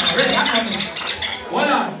and China. Ready? I'm coming. Hold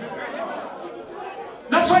on.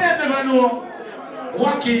 That's why they never know.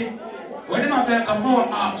 Walking. When they have like a more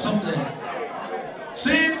arm something.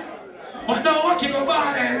 See? But now walking go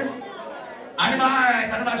bar there. And I'm alright,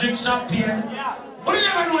 and I'm drink champagne. But you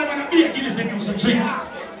never know if I'm a beer Guinness they use to drink.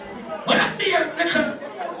 But that beer,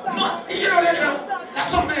 you know, that's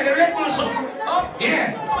something that they Red Bull something.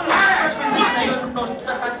 Yeah. Alright,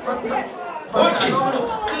 walking.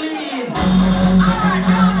 Clean.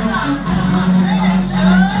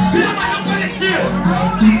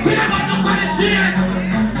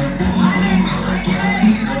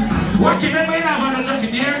 What you remember you have on the jacket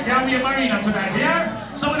here? There'll be a marina tonight,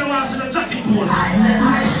 yeah? Somebody wants to the jacket pose. I said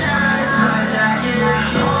my shirt, my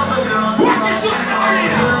jacket, all the girls. What you doing in the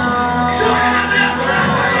marina? Show it up in the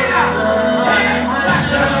marina! My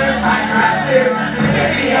shirt, my dresses,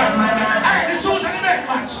 baby, I'm my man. Hey, the show's on the next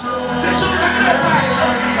match. The show's on the next match.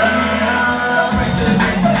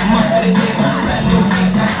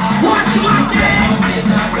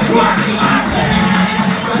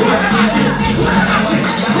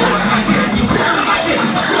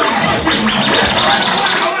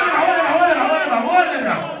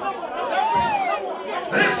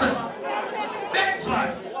 Listen, that's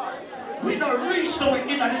right. We don't reach to it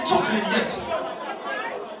in the chocolate yet.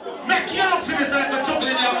 Make your finish like a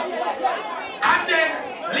chocolate now. And then,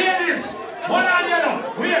 ladies, one on yellow.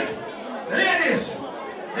 Wait, ladies,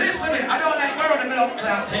 listen to me. I don't like girl in the middle of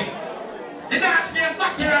cloud thing. The dance name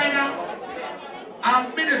Batty right now.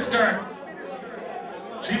 I'm minister.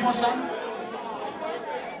 3 more songs.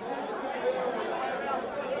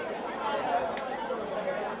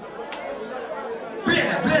 Play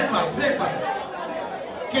fast.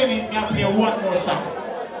 Kenny, I play one more song.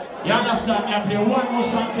 You understand? I play one more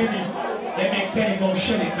song, Kenny. They make Kenny go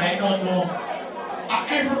shut it, I don't know.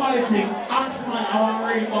 Everybody think, Antsman, I want to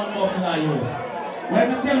read one more to you.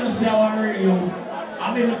 When I tell you, say I want to read you,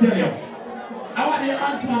 I'm going to tell you. I want the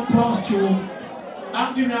Antsman pass through. I'm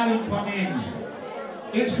giving a link for names.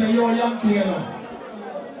 If say you're young killer,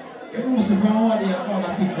 you know from all the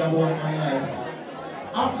other things that go on in my life.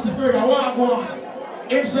 I'm saying, brother, I want to go on.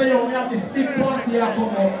 If say you have this big party that come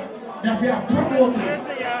up, that we are promoting,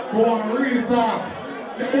 go on real talk.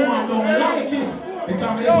 The woman don't like it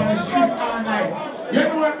because we live on the street all night. You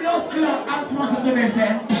know what blood clot Antsman said to me,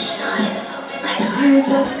 say?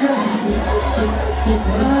 Jesus Christ.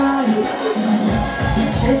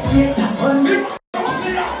 Just get up on me.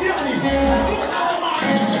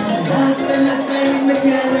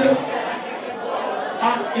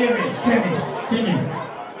 You hear me,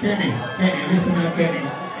 Kenny, listen to me, Kenny.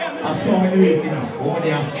 I saw we do it, you know, over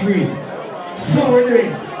the street. So we do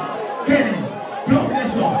it. Kenny, plug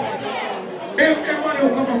this up. Everybody who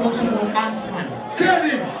come up and talk about Antsman.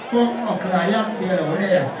 Kenny, come up, I am there over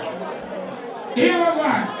there. Here we go.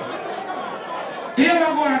 Here we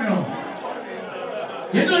go now.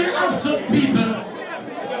 You know you have some people,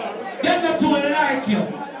 them not to like you.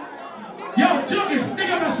 Yo, Juggies,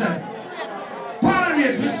 think of yourself.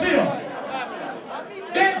 Parliament, we see you.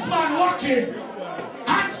 Antsman walking.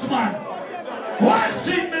 Antsman. Wall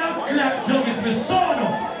Street, me not clap Juggies, me saw no.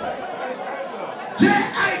 J.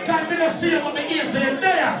 Icon, me not see you, but me ear say you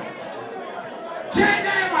there. J.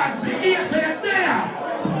 Diamonds, me ear say you there.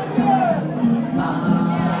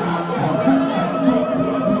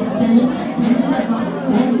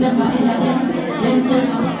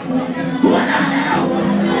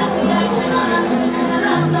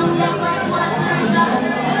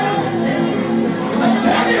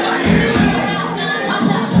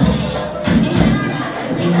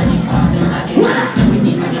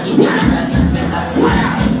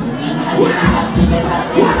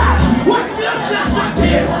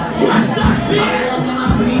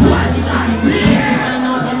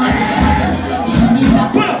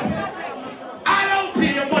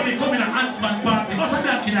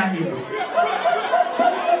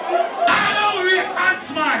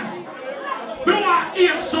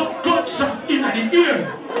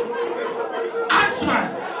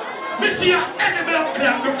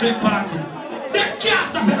 Party. They can't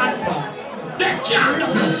stop the Antsman. They can't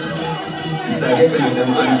stop it. It's like getting them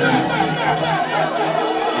anthem.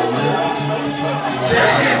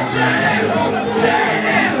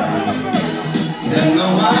 Them no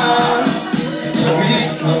one, no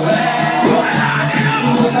reach nowhere. What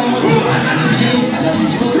I'm doing, and that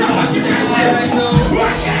is what I'm saying right now.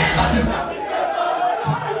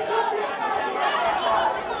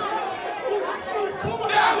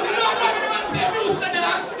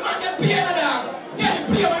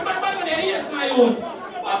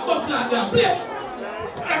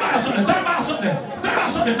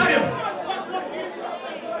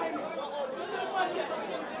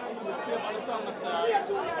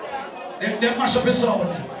 They mash up the sound.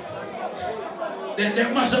 They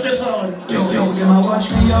mash up the sound. Yo, them a watch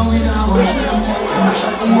me and we not watch them. Them a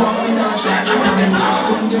shot me and we not shot them. Them a shot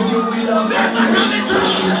them, we love them.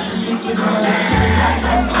 Stick to the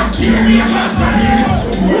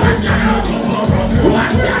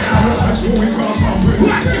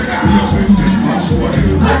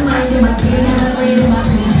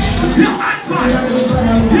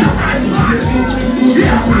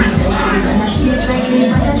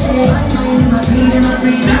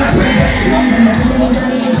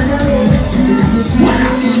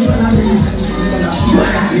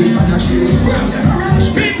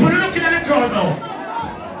people are looking at the crowd now.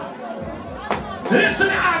 Listen to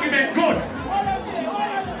the argument, good.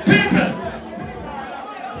 People,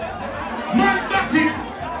 man Batty,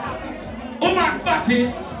 woman Batty,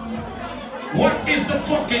 what is the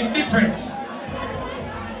fucking difference?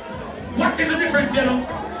 What is the difference, you know?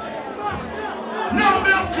 No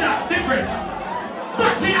blood clot difference.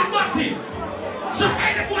 Batty and Batty. So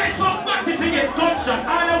any boy from Batty to get gunshot,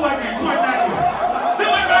 all the way to one night. The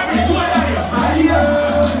way back to one night.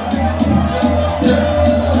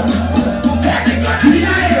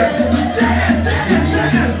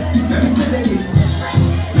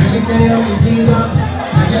 Let me tell you how we think up.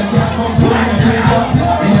 I just can't come to one drink up.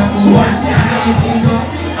 And I put one time how we think up.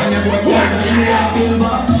 And I put one time how we think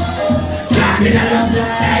up. Can't be that love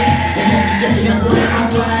life. And then you say you're broke and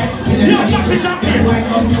white. And then you say you're white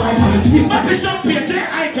comes white. Papi Champagne, J.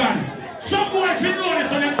 Icon. Some boys we know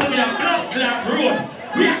this on them, so we have blood clot road.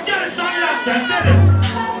 We have got it on left and tell it.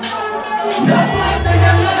 No boys say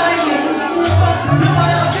them not like me. No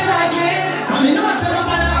one else is like me. I mean, no one said I'm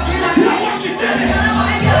not like me. Now what you tell it?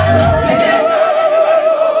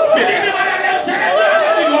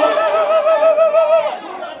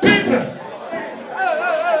 People,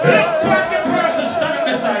 look at the person standing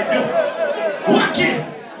beside you. Walk in,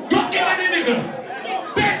 don't give any nigga.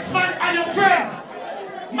 Antsman and your friend.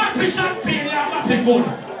 Papi Champagne, you're Papi good.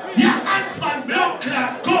 Your Antsman blood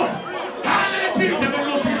clot good. All the people that will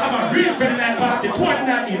lose have a real friend like Batty, put in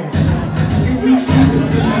that ear.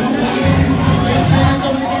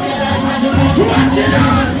 Watch it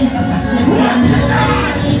out! Watch it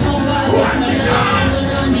out! Watch it out!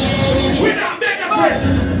 We're not making a friend!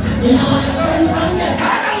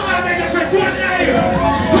 I don't want to make a friend! Go in that ear!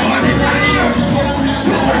 Go in that ear!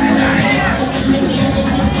 Go in that ear!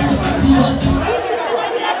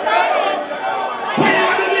 What do you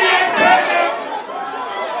want to do here?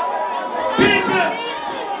 People!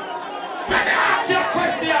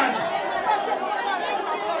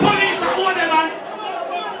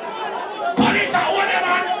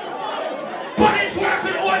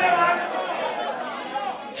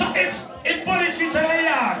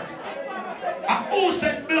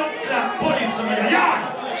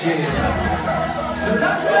 Genius. The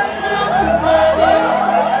top starts off this morning.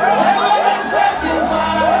 Them what I'm searching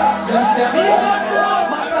for. Just the beef lost the rose,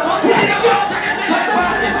 but someone can get out. But the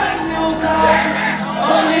body my new car.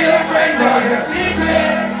 Only your friend knows the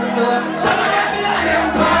secret. So some of them be on them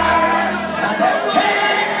car. And them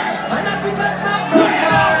hey, and the picture stop from the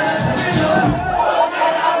car.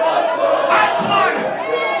 Antsman!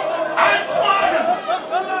 Antsman!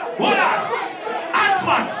 Hold on!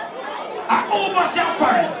 Antsman! I almost your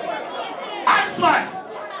foreign. Antsman!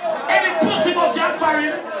 Any pussy must your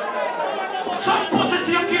foreign. Some pussies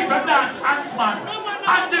you keep them dance, Antsman.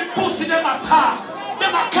 And the pussy them a talk.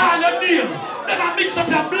 Them a call your name. Them a mix up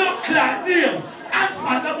your blood clot name.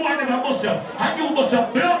 Antsman, the boy never bust you. And you bust your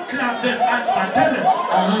blood clot them, Antsman. Tell them.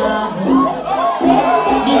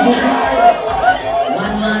 Digital.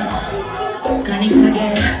 One man. Chronics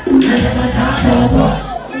again. Never talk about us.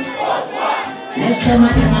 Left some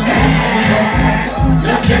of them a bus.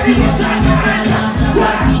 Left the people trying to fall out.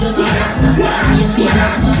 See the biggest man. Be a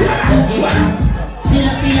famous man. But this one. Still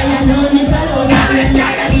I feel I know this alone. I'm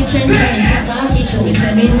not a little trend. It's a party show. It's a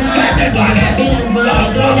midnight. Bill and Bobby.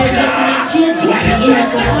 Don't let us in the street. In a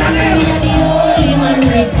car. We are the only man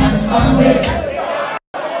with pants on waist.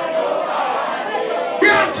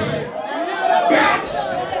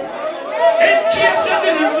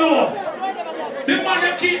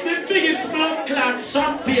 Keep the biggest blood clot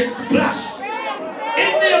champagne splash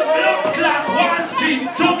in the blood clot Wall Street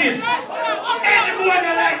junkies. Anyone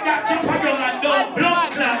that like that jump on your and down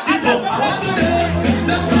blood clot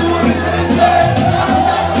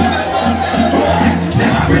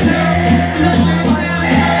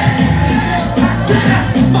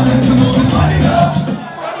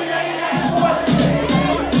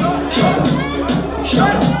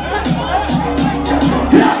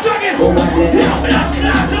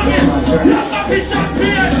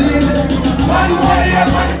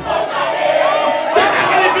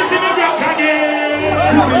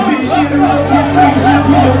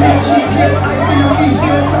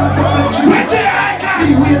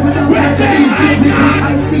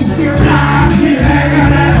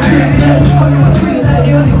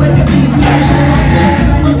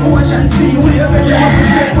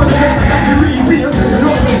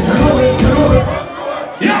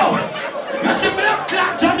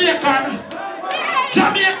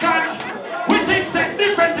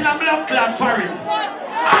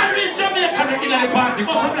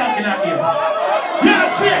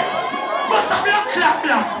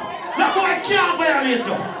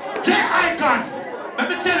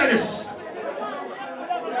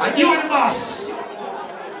and you are the boss.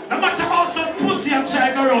 No matter how some pussy and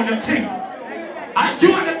trying around your thing. And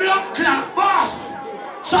you are the blood clot boss.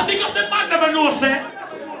 So big up the man never know say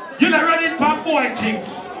you're not running for boy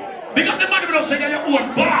things. Big up the man never know say you're your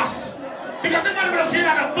own boss. Big up the man never know say you're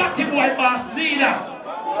not a Batty boy boss neither.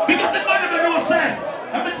 Big up the man never know say,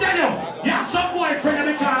 let me tell you, you have some boyfriend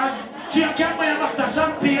in the cars. You can't buy a master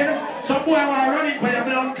champagne. Some boy want to run in for your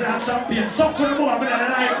blood clot champagne. Some to the move and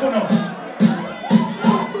like, you know.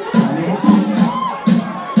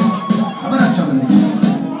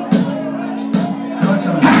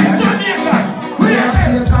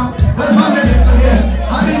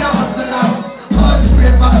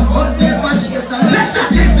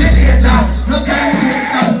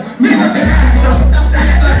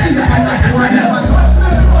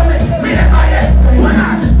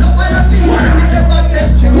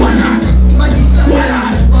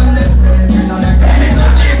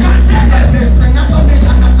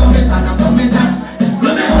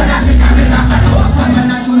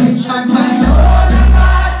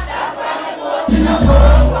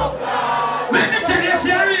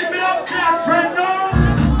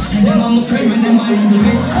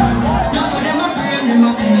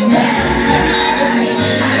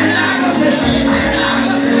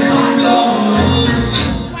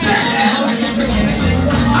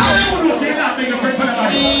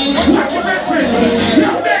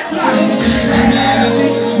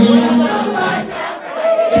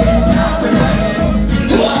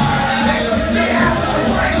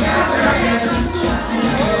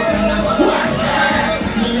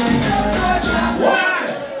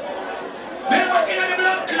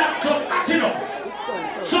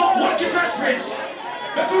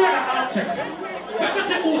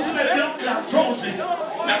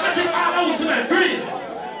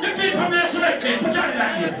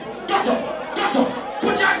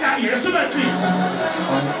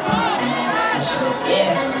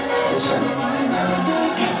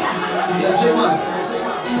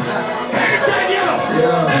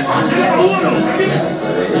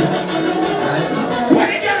 When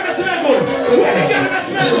you get a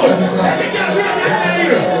mess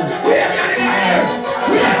of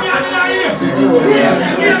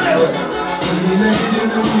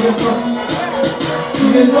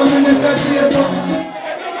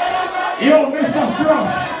Yo, Mr.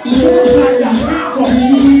 Frost. Shoes like that, link up.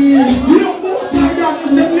 You don't move like that, you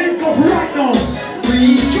say link up right now.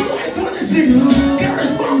 July 26,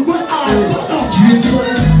 Gareth Bank went out.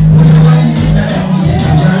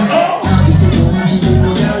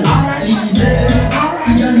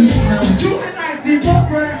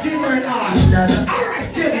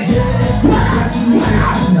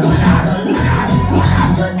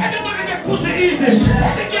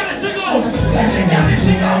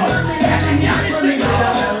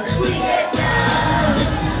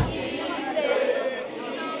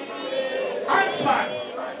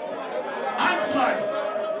 Antsman,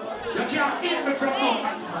 you can't eat me from now,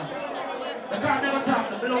 Antsman. You can't never talk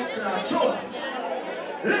the blood choke.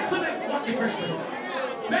 Listen to what the first is.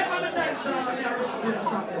 Remember the time, Sean, and me are playing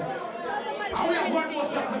something. And we have one more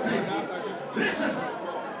song to play. Listen,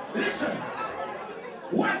 listen.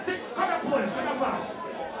 One thing, come on, police, come on fast.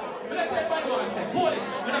 When I play bad one, I say, Polish,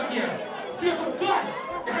 we're not here. See you come God.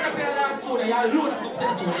 If you're not playing last tune, you'll load up the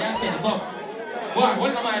tune, you'll play the gun. Go on,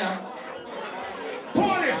 hold my mind up.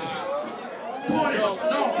 Polish! Polish!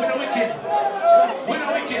 No, we're not wicked. We're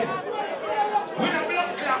not wicked. We're not blood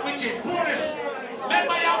clot wicked. Polish!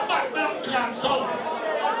 Remember your bad blood clot, so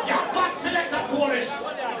your bad selector Polish.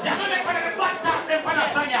 You're going to make the bad talk them for the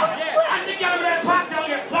song. And the girl with the party will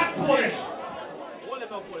get bad Polish.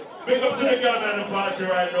 Big up to the girl in the party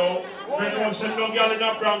right now. When you say no girl in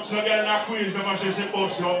the Bronx, no girl in the Queens, them actually say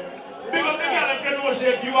boss up. Big up the girl if you know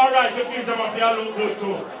say if you are right, you please them if you look good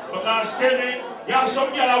too. But now steady, you have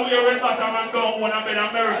some girl who wear red bottom and down one up in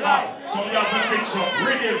America. Some girl can fix up.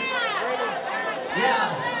 Read him.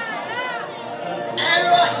 Yeah. Hey,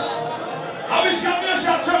 Rush. I wish you had a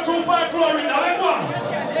shot 225 Florida. Let's go.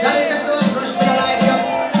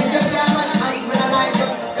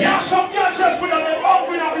 Yeah, some girl just with a bump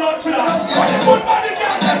with a blood clot. But the good body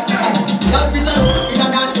girl.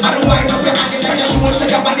 I don't wind up your body like a shoe, so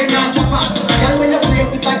your body not jump up. Girl, when you play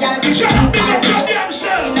with my girl, you shut up, big up your damn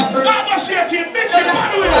self. I'm a shit team, mix it,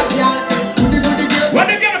 man, with it. When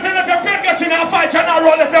they get up in your friend, get in a fight and I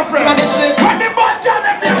roll up your friend. When the bad girl,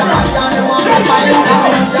 them there.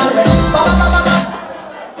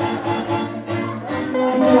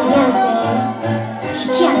 She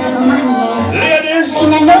can't have a man there. Ladies,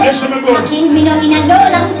 listen me good. Me no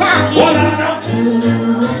long talking. Hold on now.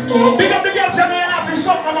 Big up the girl, tell me you're happy,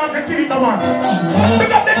 something man to keep the man.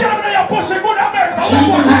 Big up the girl, when you're pussy, good America.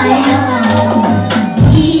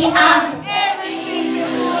 We are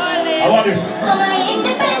I want this. some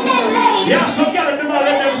independent lady. Yeah, some girl in the man,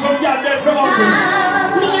 let them, some girl dead from out there.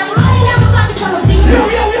 Me I'm running out my pocket from a finger.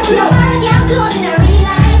 Girl close in a real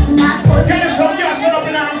life. Can you some girl set up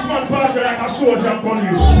in a Antsman party like a soldier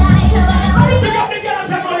police? Big up the girl,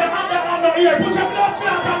 tell me you're under here. Put your blood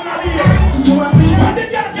clot on the ear. When the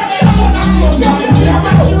girl tell me you're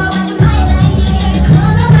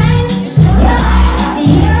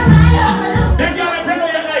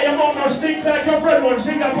stink like your friend won't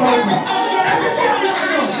sing that part.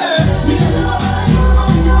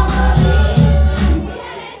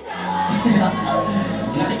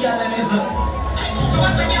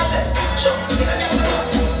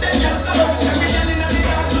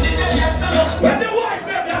 When the wife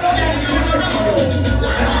left,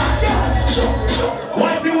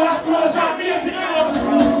 wife you wash clothes and me and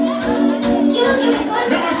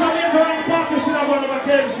never saw me around parties in a one of a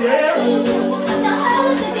KFC, yeah?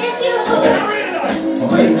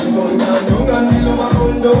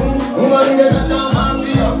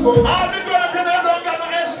 All the girls that don't got no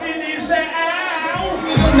STD say, ow!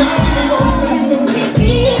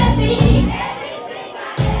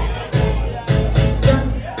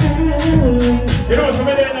 You know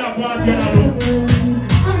somebody in that party in a room.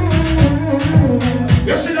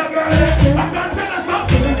 You see that girl there? I can't tell her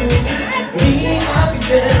something. We have to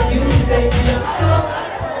tell you, say we are.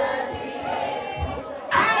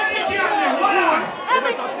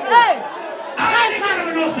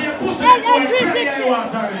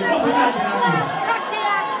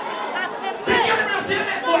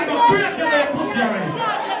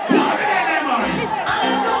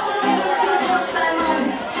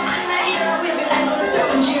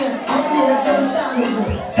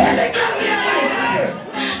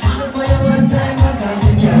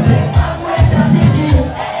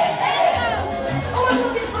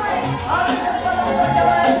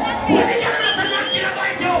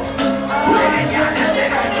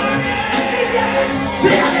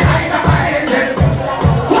 Yeah.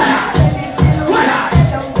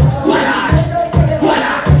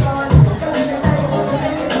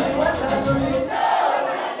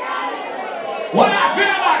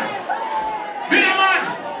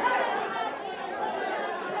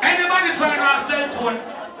 Everybody find our cell phone.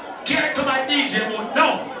 Can't to my DJ mode.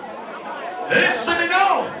 No. Listen me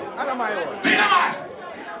now. Big man.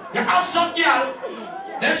 You have some girl.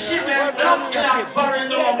 Them shit them blood clot bury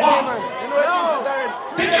no more.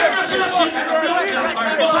 The girl doesn't know shit them blood clot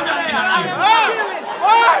bury. What's that thing on you?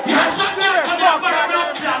 You have some girl come here bury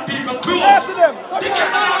blood clot people close. The girl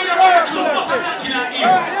now in the bury close. What's that thing on you?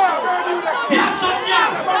 You have some girl.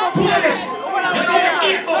 Police. You know you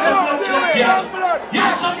eat most of blood clot girl. You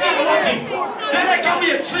have some girl walking. Then they come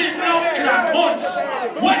here 3 blood clot months.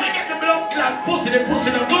 When they get the blood clot pussy, the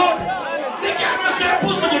pussy no good. The girl must say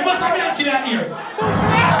pussy good. What's that thing on here?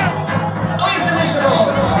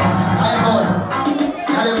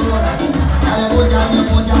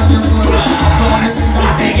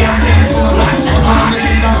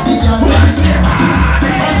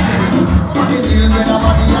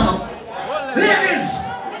 Ladies,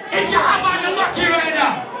 if you have on the body right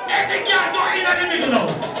now, every girl don't in the middle now.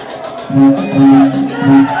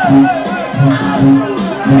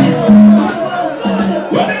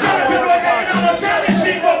 When the girl people are getting on the chair, they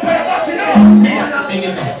sing up by watching out.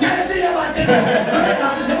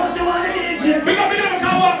 Because we never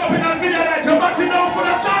can walk up in that video like you're batting down for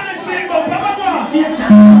the time and sing up.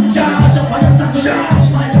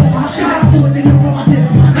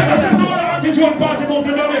 Never said the one about the joke party about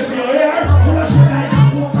the double seal, yeah?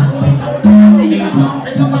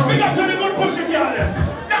 We got to the good pussy girl then.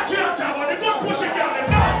 Not to your time, but the good pussy girl then.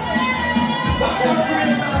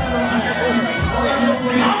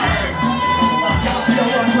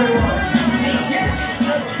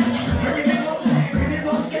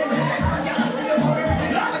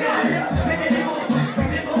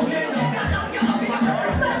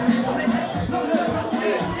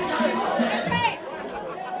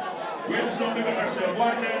 Something like I said,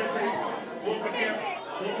 one day open here,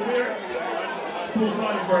 two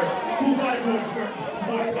body first,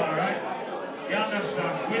 sports bar, right? You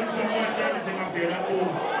understand? Win some white everything up here, that cool.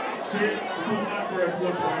 See, two body first,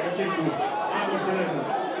 sports bar, everything cool. I was saying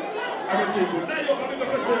everything cool. Now you're coming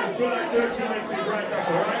up a certain July 13 next week, right? That's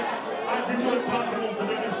all right. I think you'll pass the move, but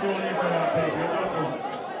let me see on later that baby. You don't know.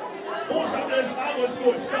 Most of this, I was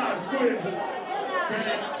sports stars, squibs.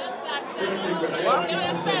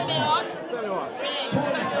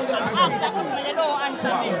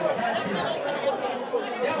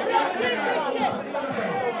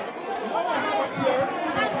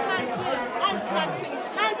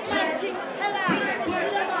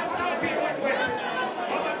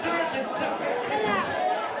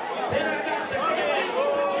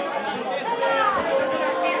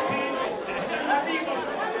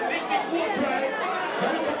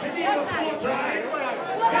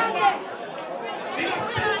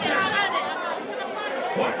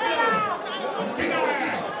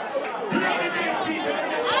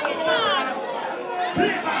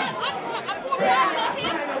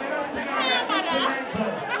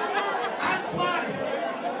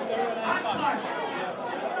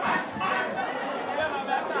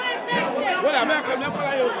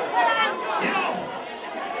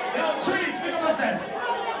 Trees, big up yourself.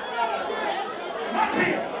 Up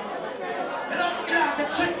here. They don't clap the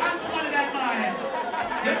trick Antsman in that mind.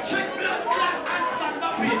 The trick blood clap Antsman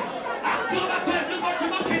up here. October 12th, look what you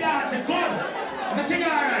up here dancing. Good. The thing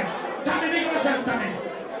alright. Tommy, big up yourself, Tommy.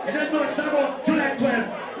 You don't know it's about July 12th.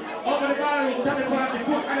 Over the ballroom, Tommy party,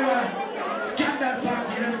 4th annual scandal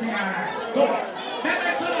party and everything alright. Good. Then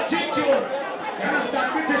they sort of drink you. You understand?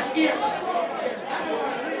 British ears.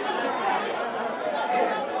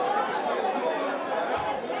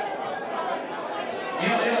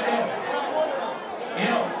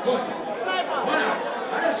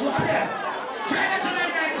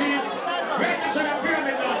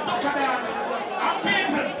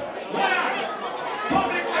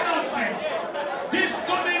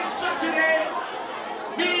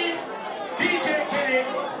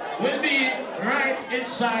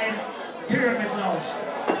 Inside Pyramid Lounge.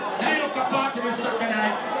 Now you can party this Saturday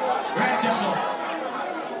night. Right this up.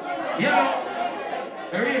 Yo,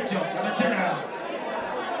 Rachel, I'm a general.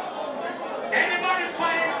 Anybody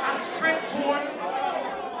find a spring phone?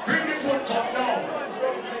 Bring the phone top now.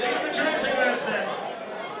 Big up the Tracy girls then.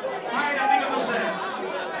 Mind up, big up yourself.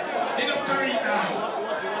 Big up Karina.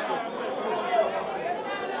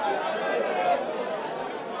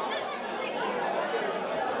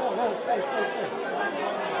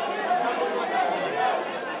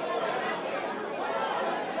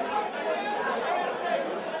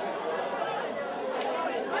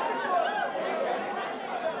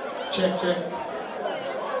 Check, check.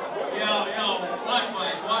 Yo, one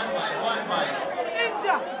mic. One mic.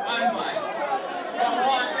 I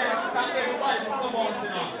want everybody to come out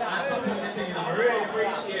tonight and support the thing. I really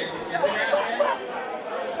appreciate it.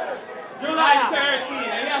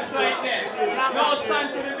 No sun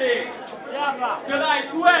to the day. July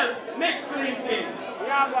 12th, Nick Clinton.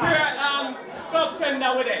 Club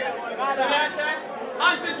tender with it. So that's it.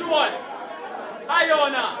 Auntie Joan,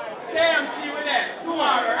 Iona, KMC with it.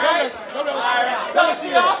 Tomorrow, right? Alright.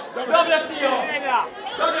 WCO? WCO.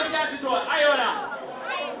 WCO, Auntie Joan, Iona,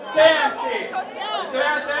 KMC. So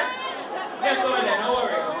that's it. Yes, over there, no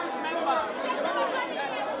worry.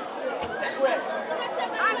 Set wet.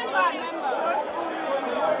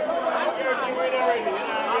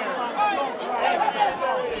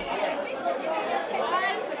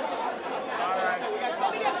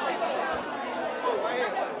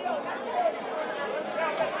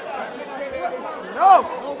 No!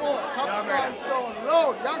 Come on, so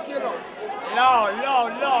loud, Yankee loud.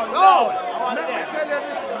 Loud. Let me tell you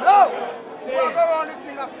this, no! See, walk around the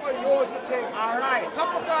thing for yours to take. Alright. Come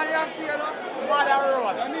on, Yankee, you know? Mother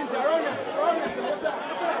road. That means you're running.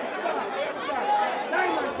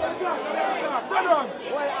 Turn on.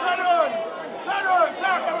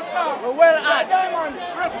 We're well at.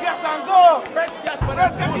 Press gas and go. Press gas for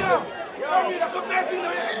that pussy. Come 19.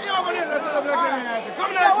 Come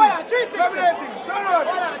 360. Turn on.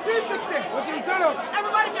 360. Turn up.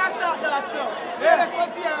 Everybody can start dance now. Yeah. Let's go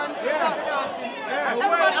see and start the dancing.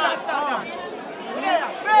 Everybody can start dance.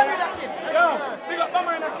 Yeah, baby that kid. Big up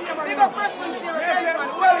Mama and Akia, man. Big up Freshman Zero,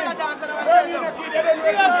 Antsman. Show me the dance and I'll show you.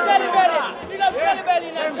 Big up Shelly Belly. Big up Shelly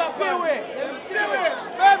Belly in the chopper. Them see it.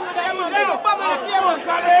 Baby that kid. Big up Mama and Akia, man.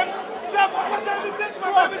 Call him. What time is it?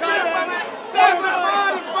 Seven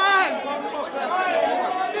morning, man.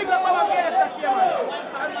 Big up Mama Pierce that kid, man.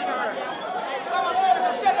 Mama Pierce,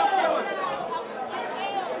 a shell up here, man.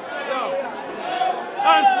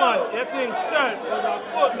 Antsman, you think Shell was a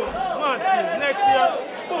good look, man. Next year,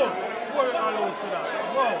 boom, pour it all out to that.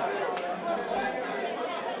 Wow.